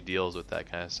consultant, so she deals with that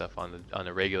kind of stuff on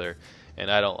a regular. And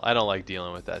I don't like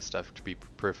dealing with that stuff, to be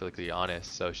perfectly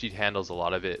honest. So she handles a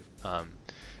lot of it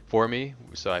for me.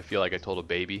 So I feel like I told a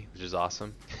baby, which is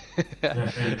awesome.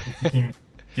 yeah, hey, if you can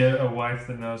get a wife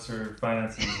that knows her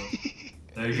finances,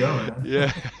 there you go, man.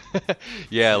 Yeah.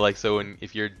 Yeah, like so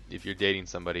if you're dating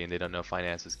somebody and they don't know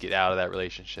finances, get out of that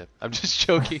relationship. I'm just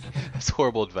joking. That's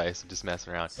horrible advice. I'm just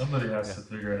messing around. Somebody has Yeah. to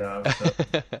figure it out. So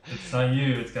it's not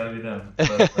you, it's got to be them.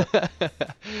 But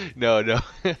No, no.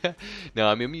 No,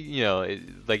 I mean,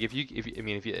 like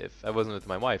if I wasn't with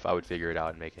my wife, I would figure it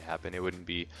out and make it happen. It wouldn't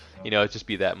be, it'd just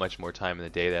be that much more time in the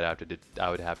day that I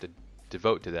would have to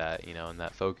devote to that, and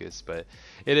that focus. But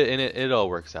it all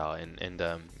works out, and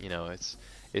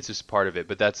it's just part of it.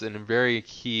 But that's a very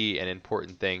key and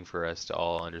important thing for us to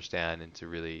all understand and to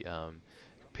really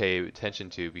pay attention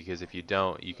to, because if you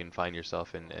don't, you can find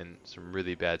yourself in some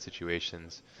really bad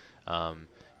situations,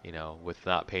 with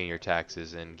not paying your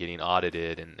taxes and getting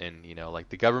audited, and like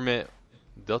the government,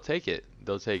 they'll take it.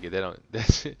 They'll take it. They don't.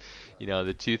 That's,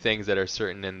 the two things that are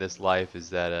certain in this life is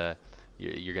that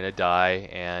you're gonna die,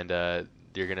 and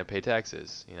you're gonna pay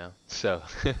taxes. So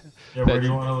yeah, where do that's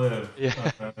you want to live?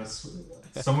 yeah.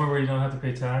 Somewhere where you don't have to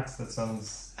pay tax. That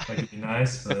sounds like it'd be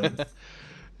nice, but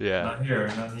Yeah. not here,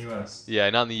 not in the U.S. Yeah,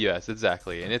 not in the U.S.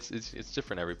 exactly, and it's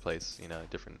different every place,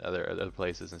 different other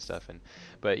places and stuff,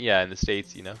 but yeah, in the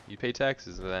States, you pay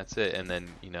taxes and that's it, and then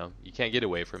you can't get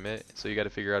away from it, so you got to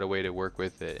figure out a way to work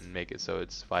with it and make it so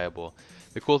it's viable.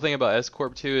 The cool thing about S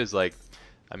corp too is like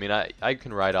I mean, I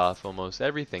can write off almost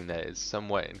everything that is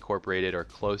somewhat incorporated or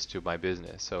close to my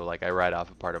business. So like I write off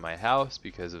a part of my house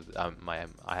because of I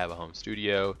have a home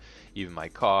studio, even my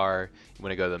car.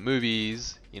 When I go to the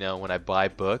movies, when I buy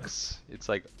books, it's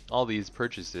like all these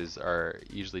purchases are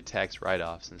usually tax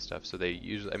write-offs and stuff. So they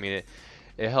usually, I mean,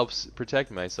 it helps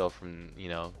protect myself from,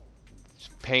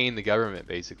 paying the government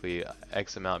basically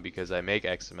X amount because I make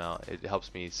X amount. It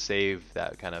helps me save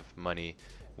that kind of money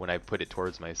when I put it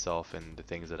towards myself and the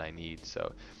things that I need.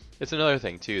 So it's another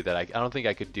thing too that I don't think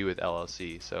I could do with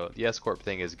LLC. So the S corp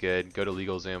thing is good. Go to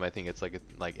LegalZoom. I think it's like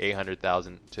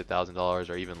 $800,000 to $1,000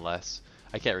 or even less.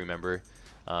 I can't remember.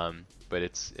 But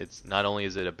it's not only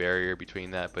is it a barrier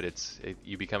between that, but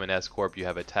you become an S corp. You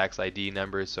have a tax ID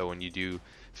number. So when you do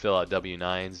fill out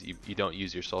W-9s, you don't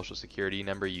use your social security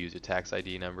number. You use a tax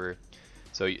ID number.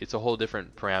 So it's a whole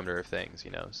different parameter of things,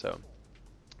 So.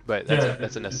 But Yeah,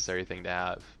 that's a necessary thing to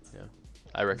have. Yeah,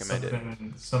 I recommend it.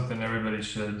 something everybody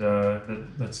should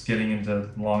that's getting into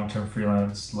long-term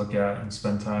freelance look at and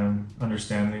spend time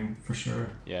understanding for sure.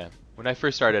 Yeah. When I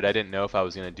first started, I didn't know if I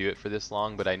was going to do it for this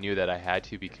long, but I knew that I had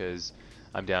to because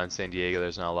I'm down in San Diego.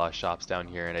 There's not a lot of shops down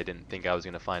here, and I didn't think I was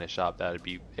going to find a shop that I'd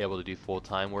be able to do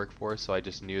full-time work for. So I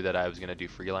just knew that I was going to do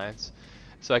freelance.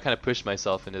 So I kind of pushed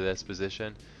myself into this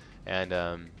position, and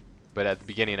but at the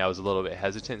beginning I was a little bit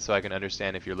hesitant, so I can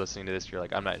understand if you're listening to this, you're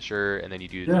like, I'm not sure, and then Yeah,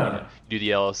 you do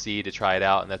the LLC to try it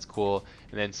out, and that's cool,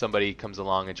 and then somebody comes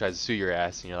along and tries to sue your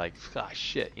ass, and you're like, ah,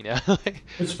 shit, like,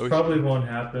 which I wish- probably won't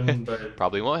happen, but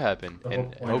probably won't happen, the whole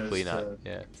and point hopefully is not.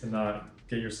 Yeah, to not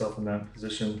get yourself in that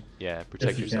position yeah, if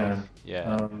protect you yourself. can.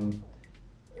 Yeah, Um,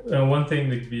 one thing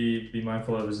to be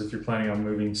mindful of is if you're planning on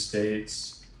moving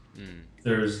states, mm,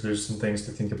 there's some things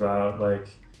to think about, like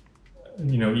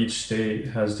each state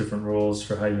has different rules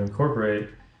for how you incorporate.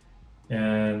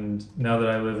 And now that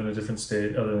I live in a different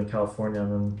state other than California,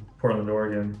 I'm in Portland,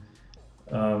 Oregon.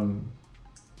 um,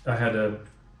 I had to,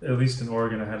 at least in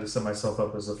Oregon, I had to set myself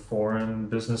up as a foreign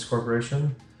business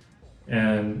corporation.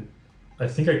 And I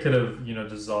think I could have,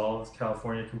 dissolved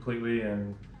California completely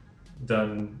and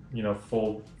done,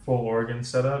 full Oregon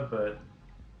setup. But,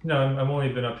 I'm only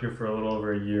been up here for a little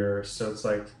over a year. So it's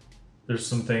like, there's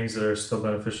some things that are still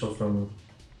beneficial from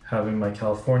having my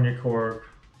California corp.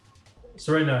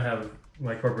 So right now I have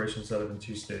my corporation set up in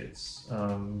two states,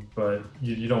 but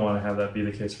you don't want to have that be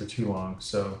the case for too long.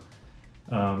 So,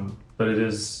 but it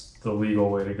is the legal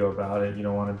way to go about it. You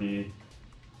don't want to be,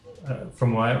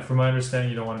 from my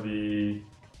understanding, you don't want to be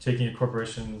taking a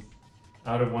corporation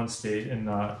out of one state and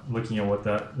not looking at what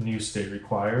that new state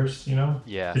requires. yeah,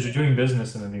 Because you're doing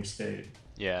business in a new state.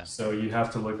 yeah, So you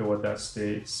have to look at what that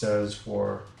state says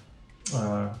for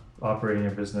operating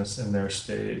a business in their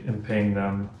state and paying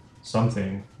them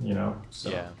something. So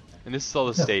yeah. And this is all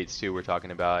the yeah, states too we're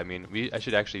talking about. I mean, I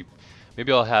should actually,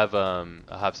 maybe I'll have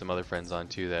some other friends on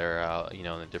too that are out, in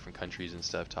the different countries and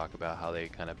stuff, talk about how they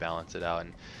kind of balance it out.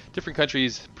 And different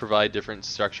countries provide different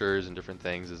structures and different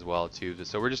things as well too.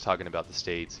 So we're just talking about the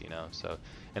states. So,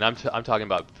 and I'm talking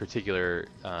about particular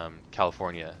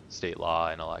California state law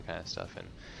and all that kind of stuff.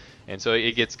 And so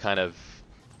it gets kind of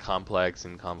complex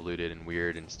and convoluted and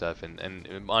weird and stuff. And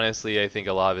honestly, I think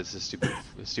a lot of it's just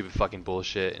stupid fucking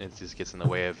bullshit, and it just gets in the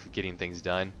way of getting things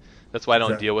done. That's why I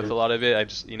don't deal with exactly. a lot of it. I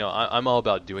just, I'm all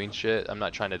about doing shit. I'm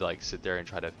not trying to like sit there and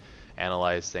try to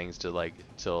analyze things to like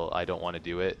till I don't want to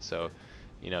do it. So,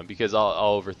 because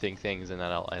I'll overthink things and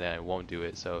then I won't do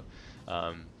it. So,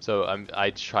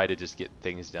 I try to just get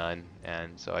things done,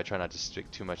 and so I try not to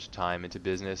stick too much time into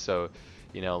business. So,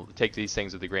 take these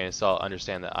things with a grain of salt.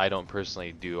 Understand that I don't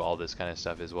personally do all this kind of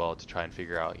stuff as well to try and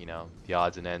figure out, the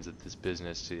odds and ends of this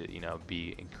business to,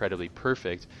 be incredibly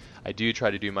perfect. I do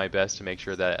try to do my best to make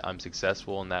sure that I'm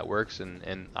successful and that works,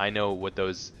 and I know what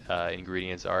those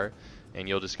ingredients are, and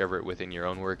you'll discover it within your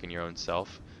own work and your own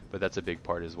self. But that's a big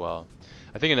part as well.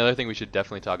 I think another thing we should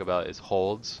definitely talk about is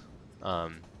holds.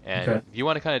 And Okay. do you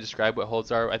want to kind of describe what holds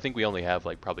are? I think we only have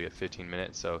like probably a 15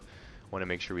 minutes, so want to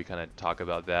make sure we kind of talk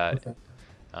about that. Okay.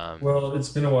 Um, Well, it's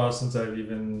been a while since I've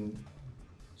even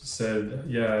said,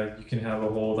 yeah, you can have a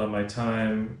hold on my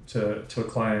time to a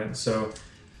client. So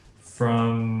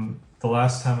from the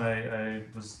last time I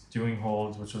was doing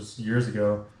holds, which was years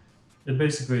ago, it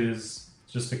basically is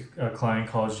just a client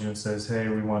calls you and says, hey,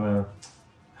 we want to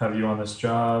have you on this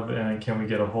job, and can we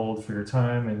get a hold for your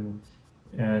time?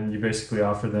 And you basically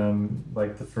offer them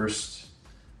like the first,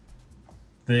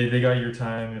 they got your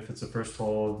time. If it's a first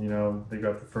hold, they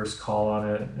got the first call on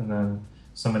it, and then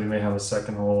somebody may have a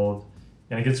second hold,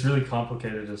 and it gets really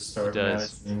complicated to it start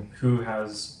does. managing who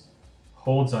has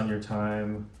holds on your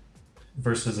time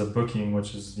versus a booking,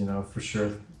 which is for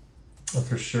sure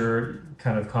for sure,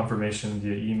 kind of confirmation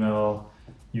via email.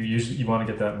 You want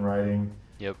to get that in writing.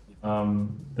 Yep.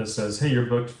 That says, hey, you're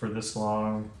booked for this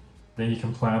long. Then you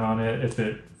can plan on it. If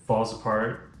it falls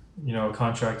apart, a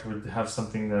contract would have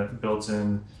something that builds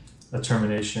in a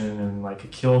termination and like a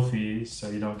kill fee, so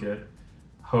you don't get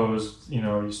hosed.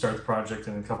 You start the project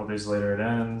and a couple days later it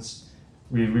ends.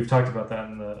 We've talked about that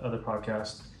in the other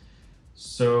podcast.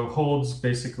 So holds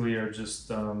basically are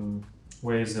just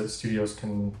ways that studios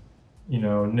can,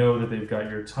 know that they've got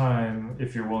your time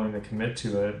if you're willing to commit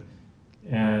to it.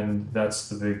 And that's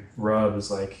the big rub is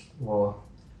like, well,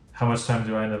 how much time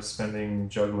do I end up spending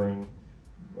juggling?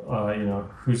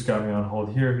 Who's got me on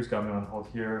hold here? Who's got me on hold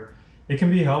here? It can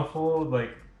be helpful,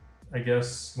 like I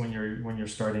guess when you're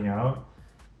starting out,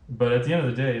 but at the end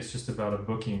of the day, it's just about a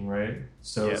booking, right?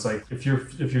 So Yep. it's like if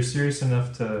you're serious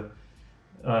enough to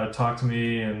talk to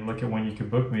me and look at when you could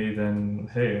book me, then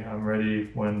hey, I'm ready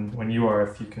when you are.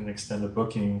 If you can extend a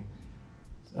booking,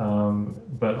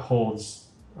 but holds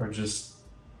are just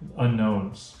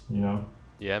unknowns.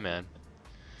 Yeah, man.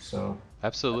 So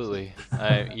Absolutely.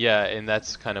 Yeah, and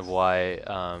that's kind of why,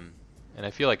 and I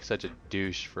feel like such a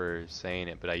douche for saying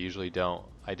it, but I usually don't.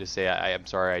 I just say, I'm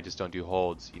sorry, I just don't do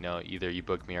holds. Either you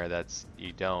book me or that's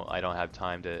you don't. I don't have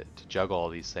time to juggle all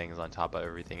these things on top of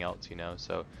everything else.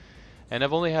 So, and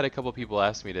I've only had a couple people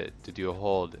ask me to do a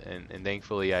hold, and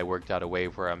thankfully I worked out a way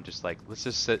where I'm just like, let's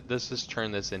just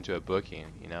turn this into a booking.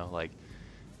 Like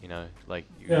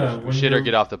yeah, when shit or you're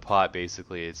get off the pot,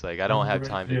 basically. It's like I when don't we're have ready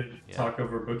time to, to yeah, talk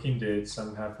over booking dates,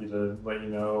 I'm happy to let you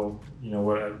know,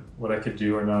 what I could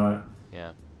do or not,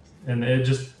 yeah, and it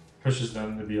just pushes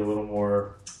them to be a little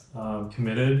more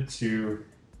committed to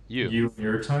you, you and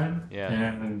your time, yeah.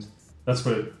 and that's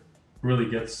what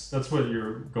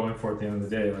you're going for at the end of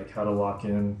the day, like how to lock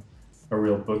in a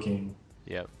real booking.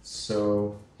 Yep.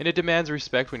 So And it demands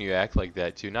respect when you act like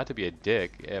that too. Not to be a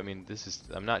dick. I mean,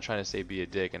 I'm not trying to say be a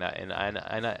dick.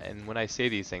 And when I say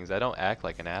these things, I don't act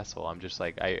like an asshole. I'm just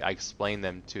like, I explain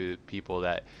them to people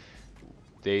that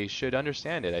they should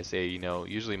understand it. I say,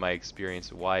 usually my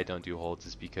experience why I don't do holds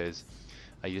is because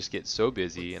I just get so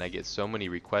busy and I get so many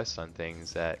requests on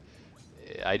things that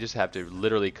I just have to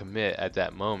literally commit at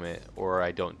that moment or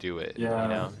I don't do it,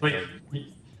 yeah, like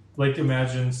And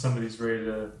imagine somebody's ready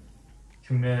to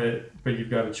commit, but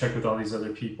you've got to check with all these other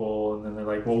people, and then they're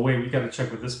like, well, wait, we got to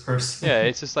check with this yeah, person.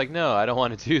 it's just like, no, I don't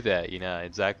want to do that,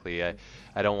 exactly. I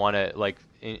don't want to, like,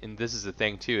 and this is the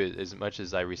thing too, as much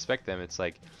as I respect them, it's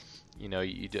like, you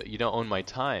don't own my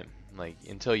time, like,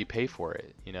 until you pay for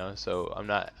it. So I'm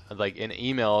not, like, in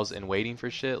emails and waiting for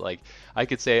shit, like, I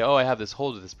could say, oh, I have this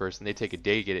hold with this person, they take a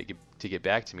day to get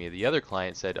back to me. The other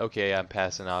client said, okay, I'm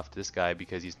passing off this guy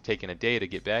because he's taking a day to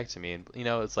get back to me, and,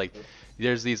 it's like,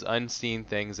 there's these unseen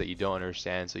things that you don't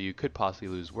understand, so you could possibly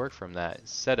lose work from that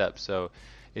setup. So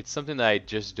it's something that I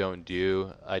just don't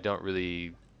do. I don't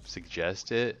really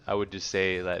suggest it. I would just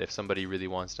say that if somebody really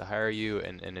wants to hire you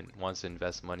and wants to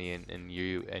invest money in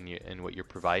you and what you're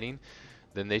providing,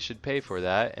 then they should pay for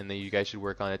that, and then you guys should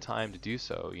work on a time to do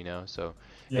so. So,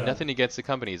 and Yeah. nothing against the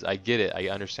companies. I get it. I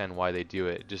understand why they do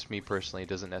it. Just me personally, it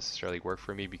doesn't necessarily work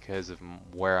for me because of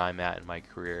where I'm at in my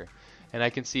career, and I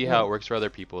can see how Yeah. it works for other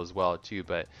people as well too.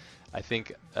 But I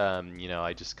think,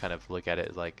 I just kind of look at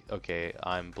it like, okay,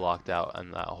 I'm blocked out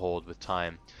on that hold with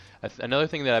time. Another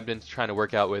thing that I've been trying to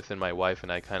work out with, and my wife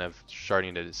and I kind of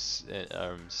starting to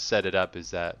set it up,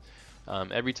 is that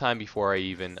every time before I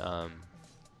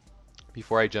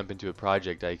jump into a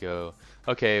project, I go,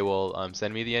 okay, well,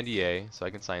 send me the NDA so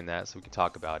I can sign that so we can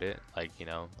talk about it, like,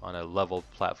 on a level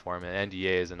platform. An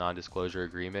NDA is a non-disclosure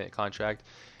agreement contract,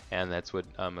 and that's what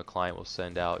a client will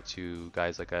send out to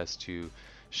guys like us to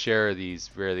share these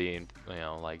really,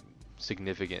 like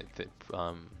significant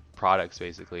products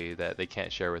basically that they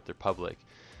can't share with their public.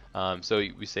 So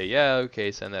we say, yeah,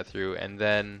 okay, send that through, and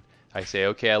then I say,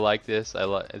 okay, I like this.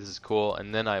 This is cool.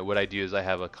 And then what I do is I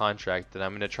have a contract that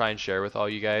I'm gonna try and share with all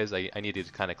you guys. I need to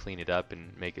kind of clean it up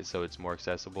and make it so it's more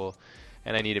accessible.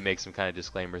 And I need to make some kind of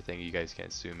disclaimer thing. You guys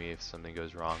can't sue me if something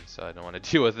goes wrong, so I don't want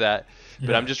to deal with that.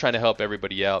 But I'm Yeah. just trying to help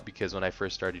everybody out because when I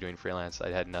first started doing freelance, I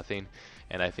had nothing,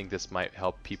 and I think this might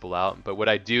help people out. But what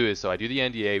I do is, so I do the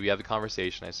NDA, we have the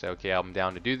conversation. I say, okay, I'm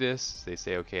down to do this. They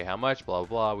say, okay, how much? Blah blah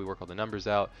blah. We work all the numbers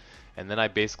out, and then I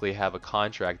basically have a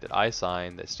contract that I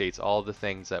sign that states all the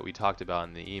things that we talked about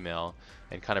in the email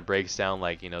and kind of breaks down,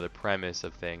 like, the premise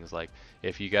of things, like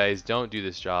if you guys don't do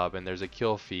this job and there's a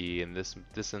kill fee and this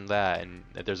and that, and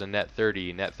that there's a net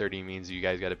 30 means you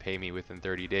guys got to pay me within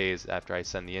 30 days after I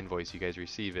send the invoice, you guys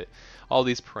receive it, all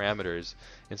these parameters.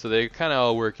 And so they kind of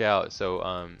all work out. So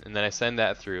and then I send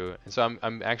that through, and so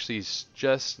I'm actually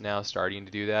just now starting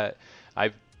to do that.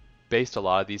 I've based a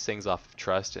lot of these things off of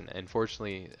trust, and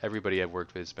fortunately, everybody I've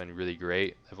worked with has been really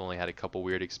great. I've only had a couple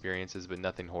weird experiences, but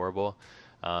nothing horrible.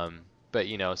 Um, but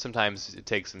sometimes it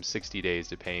takes them 60 days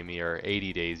to pay me, or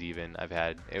 80 days even.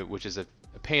 Which is a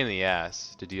pain in the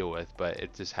ass to deal with, but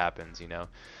it just happens.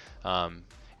 Um,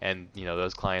 and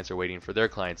those clients are waiting for their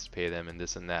clients to pay them, and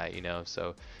this and that.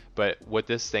 So, but what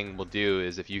this thing will do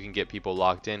is, if you can get people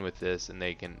locked in with this, and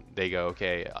they go,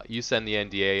 okay, you send the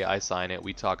NDA, I sign it,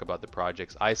 we talk about the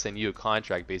projects, I send you a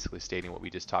contract basically stating what we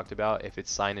just talked about. If it's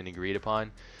signed and agreed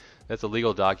upon, that's a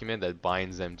legal document that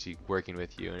binds them to working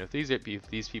with you. And if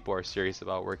these people are serious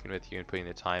about working with you and putting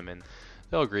the time in,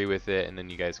 they'll agree with it, and then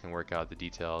you guys can work out the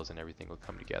details, and everything will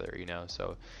come together.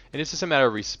 So, and it's just a matter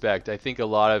of respect. I think a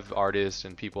lot of artists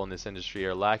and people in this industry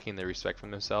are lacking the respect from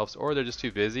themselves, or they're just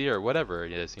too busy, or whatever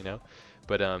it is.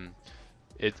 But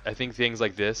I think things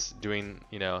like this, doing,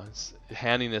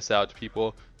 handing this out to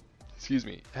people, excuse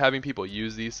me, having people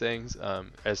use these things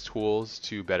as tools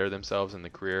to better themselves in the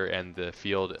career and the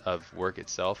field of work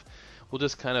itself, will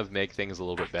just kind of make things a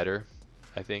little bit better.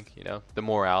 I think, the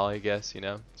morale, I guess,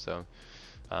 so.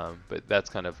 But that's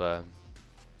kind of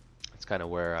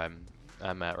where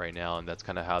I'm at right now, and that's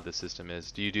kind of how the system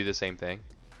is. Do you do the same thing,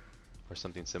 or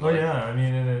something Oh similar? yeah, I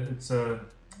mean, and it's a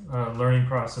learning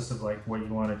process of like what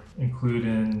you want to include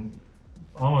in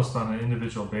almost on an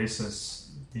individual basis.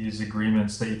 These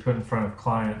agreements that you put in front of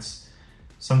clients.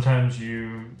 Sometimes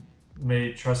you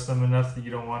may trust them enough that you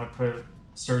don't want to put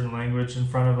certain language in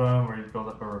front of them, or you build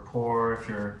up a rapport if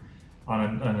you're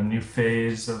on a new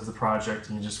phase of the project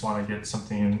and you just want to get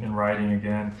something in writing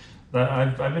again.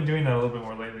 I've been doing that a little bit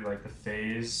more lately, like the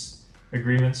phase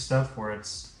agreement stuff, where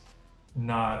it's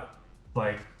not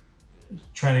like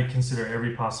trying to consider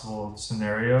every possible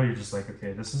scenario. You're just like,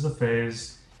 okay, this is a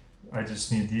phase. I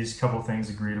just need these couple things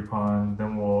agreed upon.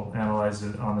 Then we'll analyze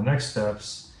it on the next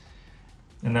steps.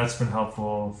 And that's been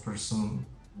helpful for some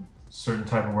certain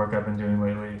type of work I've been doing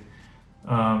lately.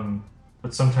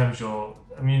 But sometimes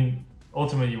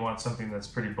ultimately you want something that's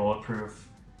pretty bulletproof.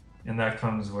 And that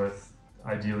comes with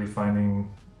ideally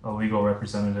finding a legal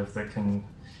representative that can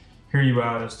hear you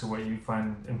out as to what you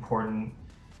find important.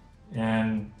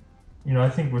 And, I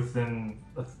think within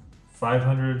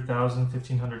 $500,000,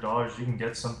 $1,500, you can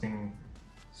get something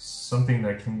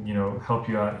that can, help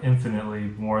you out infinitely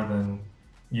more than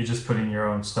you just putting your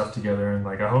own stuff together and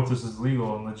like, I hope this is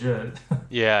legal and legit.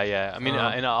 Yeah. I mean,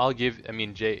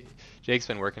 and Jake's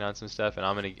been working on some stuff, and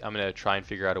I'm gonna try and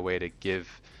figure out a way to give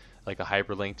like a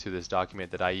hyperlink to this document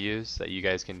that I use that you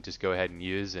guys can just go ahead and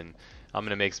use, and I'm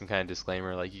gonna make some kind of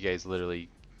disclaimer, like, you guys literally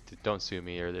don't sue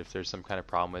me, or if there's some kind of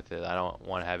problem with it, I don't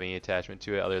want to have any attachment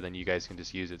to it other than you guys can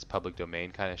just use it's public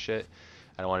domain kind of shit.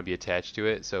 I don't want to be attached to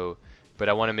it, so, but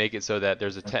I want to make it so that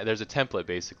there's a template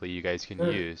basically you guys can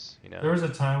use. There was a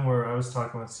time where I was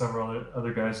talking with several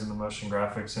other guys in the motion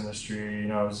graphics industry.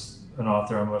 I was an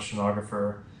author, I'm a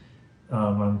motionographer.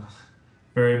 I'm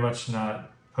very much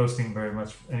not posting very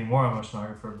much anymore on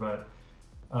motionographer, but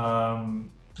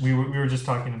we were just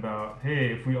talking about,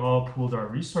 hey, if we all pooled our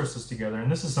resources together, and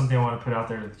this is something I want to put out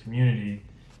there to the community,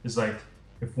 is like,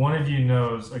 if one of you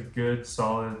knows a good,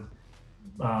 solid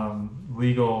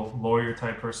legal lawyer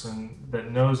type person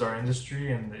that knows our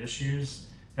industry and the issues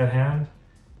at hand,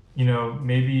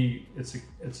 maybe it's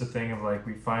a thing of like,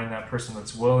 we find that person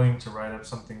that's willing to write up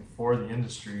something for the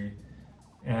industry,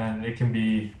 and it can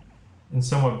be in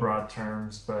somewhat broad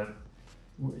terms, but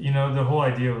the whole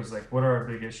idea was like, what are our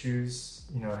big issues?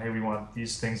 Hey, we want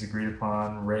these things agreed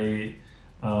upon, rate,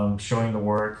 showing the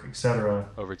work, etc.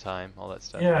 Overtime, all that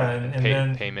stuff. Yeah, and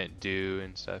then payment due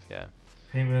and stuff. Yeah.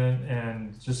 Payment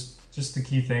and just the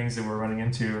key things that we're running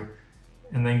into,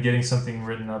 and then getting something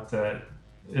written up that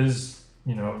is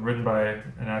written by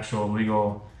an actual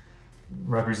legal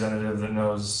representative that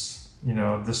knows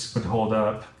this would hold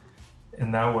up,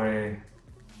 and that way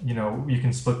you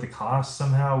can split the cost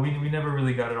somehow. We never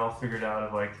really got it all figured out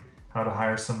of like how to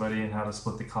hire somebody and how to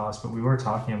split the cost, but we were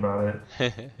talking about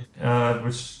it,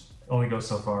 which only goes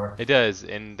so far. It does,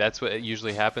 and that's what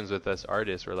usually happens with us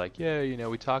artists. We're like, yeah,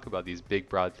 we talk about these big,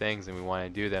 broad things, and we want to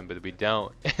do them, but we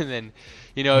don't. And then,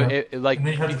 Yeah. it like And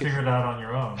then you have to figure it out on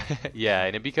your own. yeah,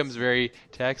 and it becomes very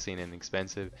taxing and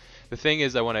expensive. The thing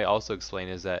is, I want to also explain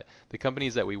is that the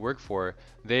companies that we work for,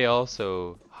 they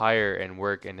also hire and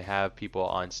work and have people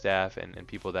on staff and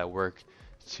people that work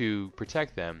to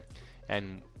protect them.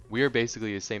 And we are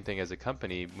basically the same thing as a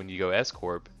company when you go S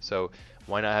Corp. So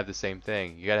why not have the same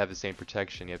thing? You gotta have the same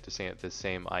protection. You have to have the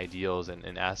same ideals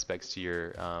and aspects to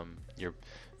your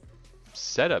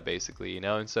setup, basically,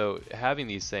 And so having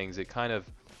these things, it kind of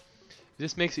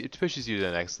just makes it pushes you to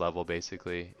the next level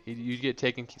basically. You get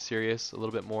taken serious a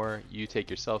little bit more. You take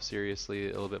yourself seriously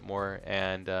a little bit more,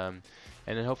 and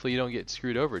then hopefully you don't get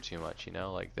screwed over too much.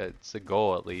 Like that's the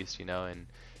goal at least.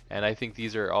 And I think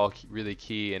these are all really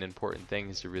key and important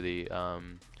things to really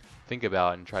think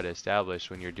about and try to establish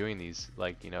when you're doing these.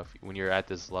 Like when you're at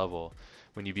this level,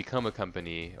 when you become a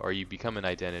company or you become an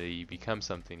identity, you become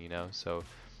something. So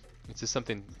it's just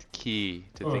something key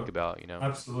to think Oh, about.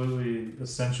 absolutely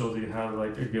essential to have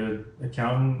like a good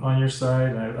accountant on your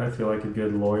side. I feel like a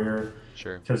good lawyer,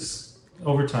 Sure. because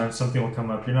over time something will come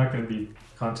up. You're not going to be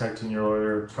contacting your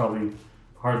lawyer probably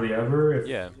hardly ever if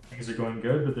Yeah. things are going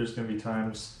good, but there's going to be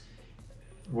times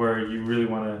where you really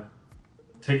want to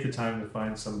take the time to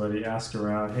find somebody, ask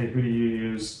around, hey, who do you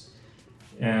use?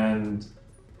 And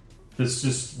this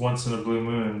just once in a blue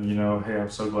moon, hey, I'm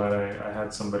so glad I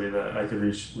had somebody that I could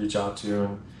reach out to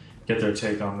and get their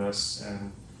take on this.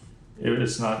 And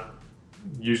it's not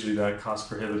usually that cost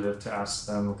prohibitive to ask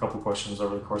them a couple questions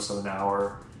over the course of an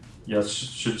hour. Yeah, it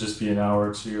should just be an hour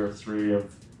or two or three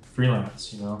of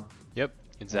freelance. Yep. and,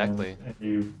 Exactly. and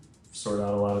you sort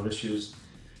out a lot of issues.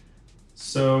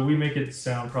 So we make it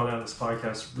sound probably on this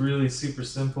podcast really super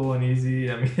simple and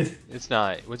easy. I mean, It's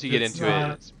not. Once you get it's into it,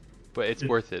 not. but it's It,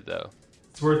 worth it though.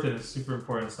 it's worth it. It's super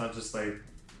important. It's not just like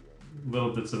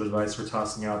little bits of advice we're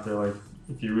tossing out there. Like,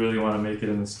 if you really want to make it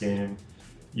in this game,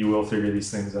 you will figure these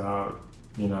things out.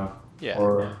 You know, Yeah.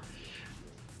 or Yeah.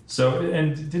 so.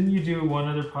 And didn't you do one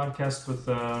other podcast with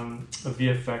a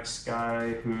VFX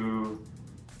guy who,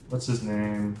 what's his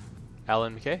name?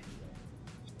 Alan McKay.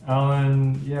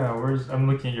 Alan. Yeah. I'm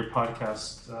looking at your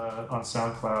podcast on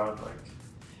SoundCloud. Like,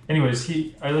 anyways,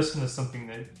 I listened to something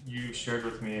that you shared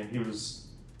with me, and he was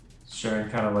sharing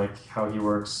kind of like how he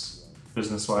works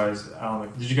business wise.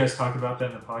 Alan, did you guys talk about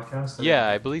that in the podcast? Yeah,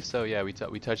 I believe so. Yeah, we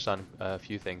touched on a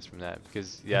few things from that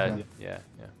because yeah, Okay. yeah,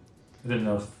 yeah. I didn't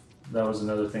know if that was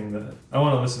another thing that I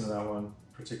want to listen to that one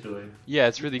particularly. Yeah,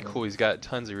 it's really cool. He's got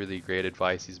tons of really great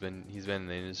advice. He's been in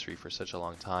the industry for such a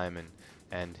long time,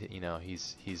 and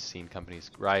he's seen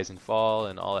companies rise and fall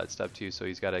and all that stuff too. So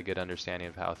he's got a good understanding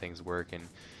of how things work, and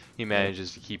he Right.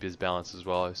 manages to keep his balance as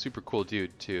well. A super cool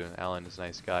dude too. Alan is a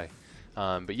nice guy.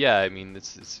 But yeah, I mean,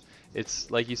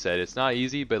 it's like you said, it's not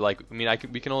easy, but like I mean,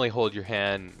 we can only hold your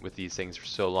hand with these things for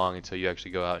so long until you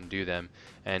actually go out and do them,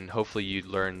 and hopefully you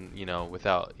learn,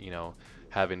 without,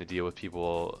 having to deal with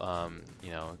people,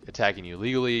 attacking you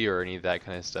legally or any of that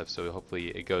kind of stuff. So hopefully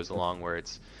it goes along where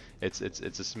it's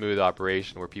a smooth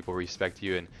operation where people respect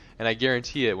you, and I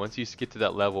guarantee it, once you get to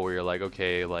that level where you're like,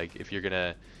 okay, like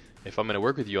if I'm gonna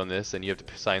work with you on this, then you have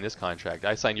to sign this contract.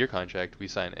 I signed your contract. We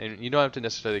signed, and you don't have to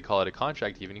necessarily call it a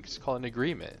contract. Even you can just call it an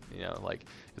agreement. Like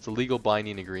it's a legal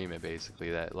binding agreement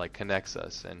basically that like connects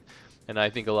us. And I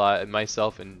think a lot,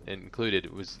 myself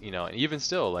included, was and even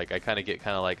still, like I kind of get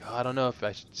like, oh, I don't know if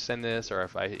I should send this or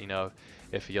if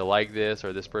if you like this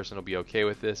or this person will be okay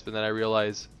with this. But then I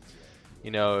realize,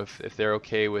 if they're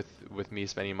okay with me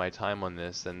spending my time on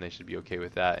this, then they should be okay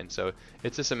with that. And so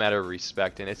it's just a matter of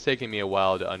respect, and it's taken me a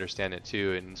while to understand it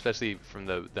too, and especially from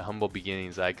the humble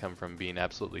beginnings. I come from being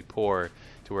absolutely poor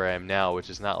to where I am now, which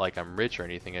is not like I'm rich or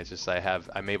anything. It's just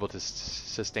I'm able to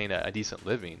sustain a decent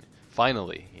living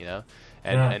finally, Yeah,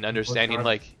 and you worked understanding hard.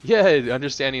 like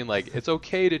understanding like it's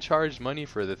okay to charge money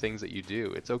for the things that you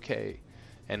do. It's okay,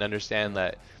 and understand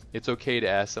that it's okay to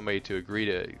ask somebody to agree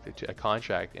to a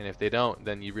contract, and if they don't,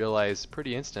 then you realize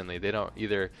pretty instantly they don't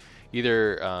either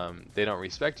they don't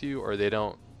respect you, or they're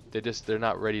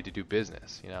not ready to do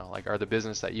business, like are the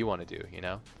business that you want to do.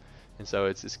 And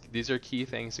so these are key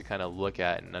things to kind of look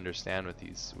at and understand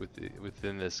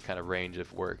within this kind of range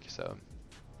of work. So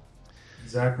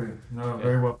Exactly. No, yeah,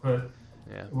 very well put.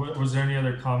 yeah. Was there any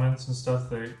other comments and stuff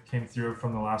that came through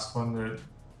from the last one that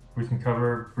we can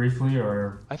cover briefly,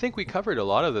 or? I think we covered a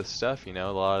lot of the stuff, a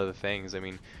lot of the things. I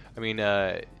mean,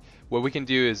 what we can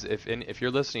do is if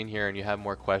you're listening here and you have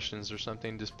more questions or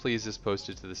something, please post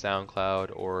it to the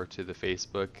SoundCloud or to the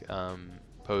Facebook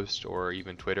post, or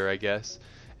even Twitter, I guess.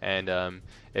 And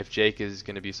if Jake is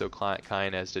going to be so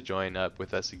kind as to join up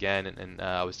with us again, and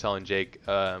I was telling Jake,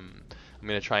 I'm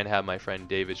going to try and have my friend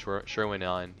David Sherwin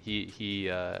on. He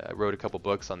wrote a couple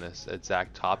books on this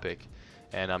exact topic,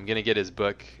 and I'm going to get his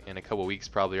book in a couple weeks,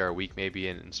 probably, or a week maybe,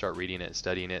 and start reading it,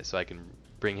 studying it, so I can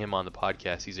bring him on the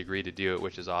podcast. He's agreed to do it,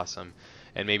 which is awesome.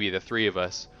 And maybe the three of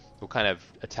us will kind of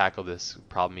tackle this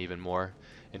problem even more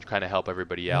and kind of help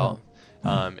everybody Yeah.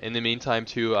 out. In the meantime,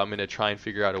 too, I'm going to try and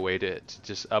figure out a way to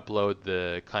just upload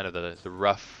the kind of the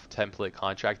rough template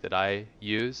contract that I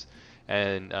use,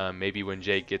 And maybe when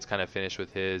Jake gets kind of finished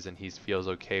with his and he feels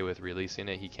okay with releasing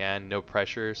it, he can. No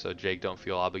pressure, so Jake, don't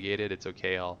feel obligated. It's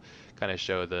okay. I'll kind of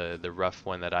show the rough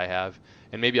one that I have,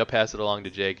 and maybe I'll pass it along to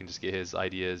Jake and just get his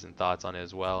ideas and thoughts on it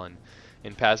as well, and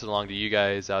pass it along to you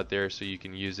guys out there so you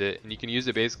can use it. And you can use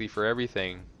it basically for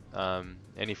everything,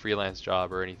 any freelance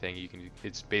job or anything. You can.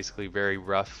 It's basically very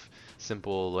rough,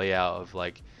 simple layout of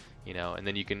like, and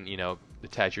then you can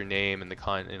attach your name and the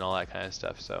and all that kind of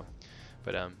stuff. So,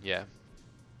 but yeah.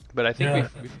 But I think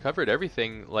we've covered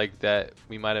everything like that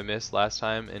we might have missed last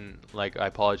time, and like I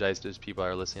apologize to those people that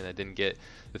are listening that didn't get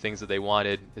the things that they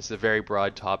wanted. It's a very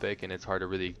broad topic and it's hard to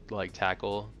really like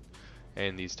tackle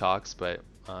in these talks, but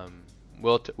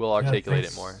we'll articulate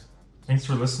it more. Thanks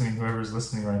for listening, whoever's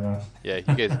listening right now. Yeah,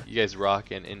 you guys rock,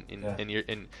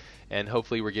 and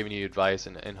hopefully we're giving you advice,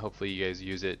 and hopefully you guys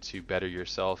use it to better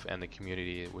yourself and the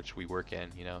community which we work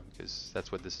in, because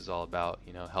that's what this is all about,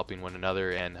 helping one another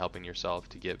and helping yourself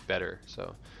to get better.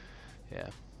 So, yeah.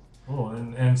 Cool,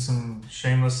 and some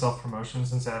shameless self-promotion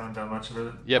since I haven't done much of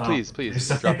it. Yeah, please,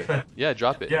 drop it. Yeah,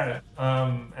 drop it. Yeah,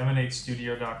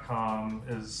 emanatestudio.com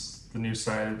is the new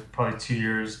site, probably 2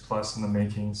 years plus in the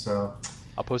making, so.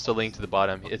 I'll post a link to the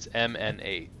bottom. It's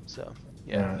MN8, so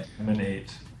yeah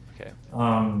Emanate. Okay.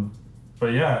 But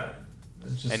yeah.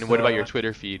 And what about your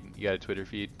Twitter feed? You got a Twitter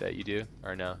feed that you do,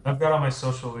 or no? I've got all my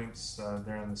social links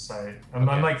there on the site. I'm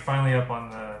like finally up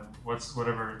on the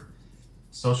whatever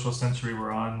social century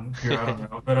we're on here. I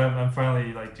don't know, but I'm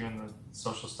finally like doing the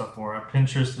social stuff more.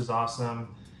 Pinterest is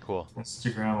awesome. Cool.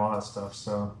 Instagram, all that stuff.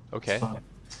 So okay. It's fun.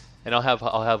 And I'll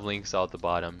have links out at the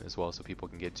bottom as well so people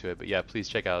can get to it. But yeah, please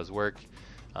check out his work.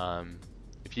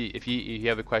 If you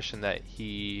have a question that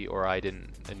he or I didn't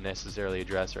necessarily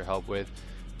address or help with,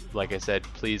 like I said,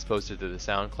 please post it to the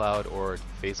SoundCloud or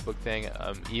Facebook thing.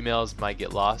 Emails might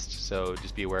get lost, so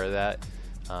just be aware of that.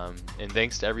 And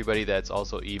thanks to everybody that's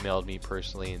also emailed me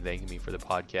personally and thanking me for the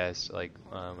podcast. Like,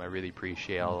 I really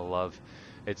appreciate all the love.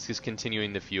 It's just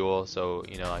continuing the fuel, so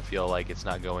I feel like it's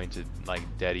not going to like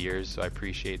dead ears, so I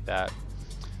appreciate that.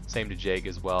 Same to Jake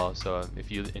as well. So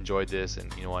if you enjoyed this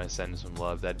and want to send some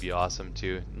love, that'd be awesome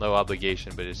too. No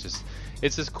obligation, but it's just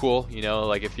cool,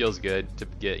 like it feels good to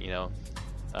get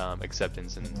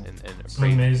acceptance and some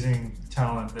amazing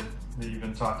talent that you've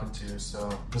been talking to. So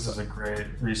this is a great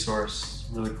resource.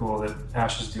 Really cool that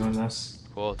Ash is doing this.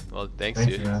 Cool. Well, thanks,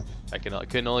 Thank dude. You, man. I can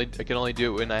only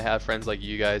do it when I have friends like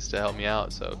you guys to help me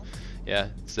out. So, yeah,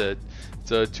 it's a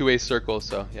two-way circle.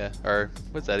 So yeah, or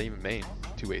what's that even mean?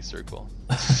 Two-way circle.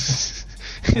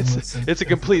 it's a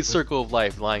complete circle of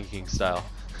life, Lion King style.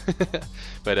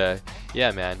 But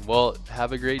yeah, man. Well,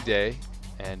 have a great day,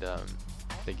 and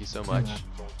thank you so much.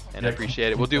 And I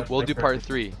appreciate it. We'll do part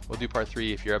 3. We'll do part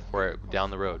 3 if you're up for it down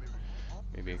the road.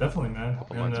 Maybe definitely, man.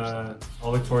 And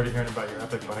I'll look forward to hearing about your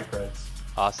epic bike rides.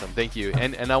 Awesome, thank you.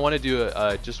 And I want to do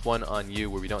just one on you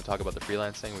where we don't talk about the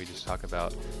freelance thing. We just talk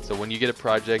about, so when you get a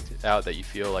project out that you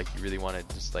feel like you really want to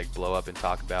just like blow up and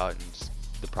talk about and just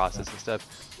the process and stuff,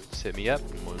 just hit me up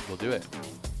and we'll do it.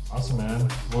 Awesome, man.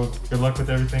 Well, good luck with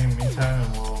everything in the meantime,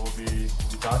 and we'll be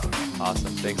talking.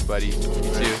 Awesome, thanks, buddy. You too.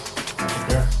 Take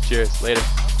care. Cheers. Later.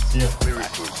 See ya.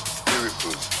 Miracles,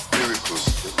 miracles,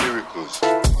 miracles, miracles.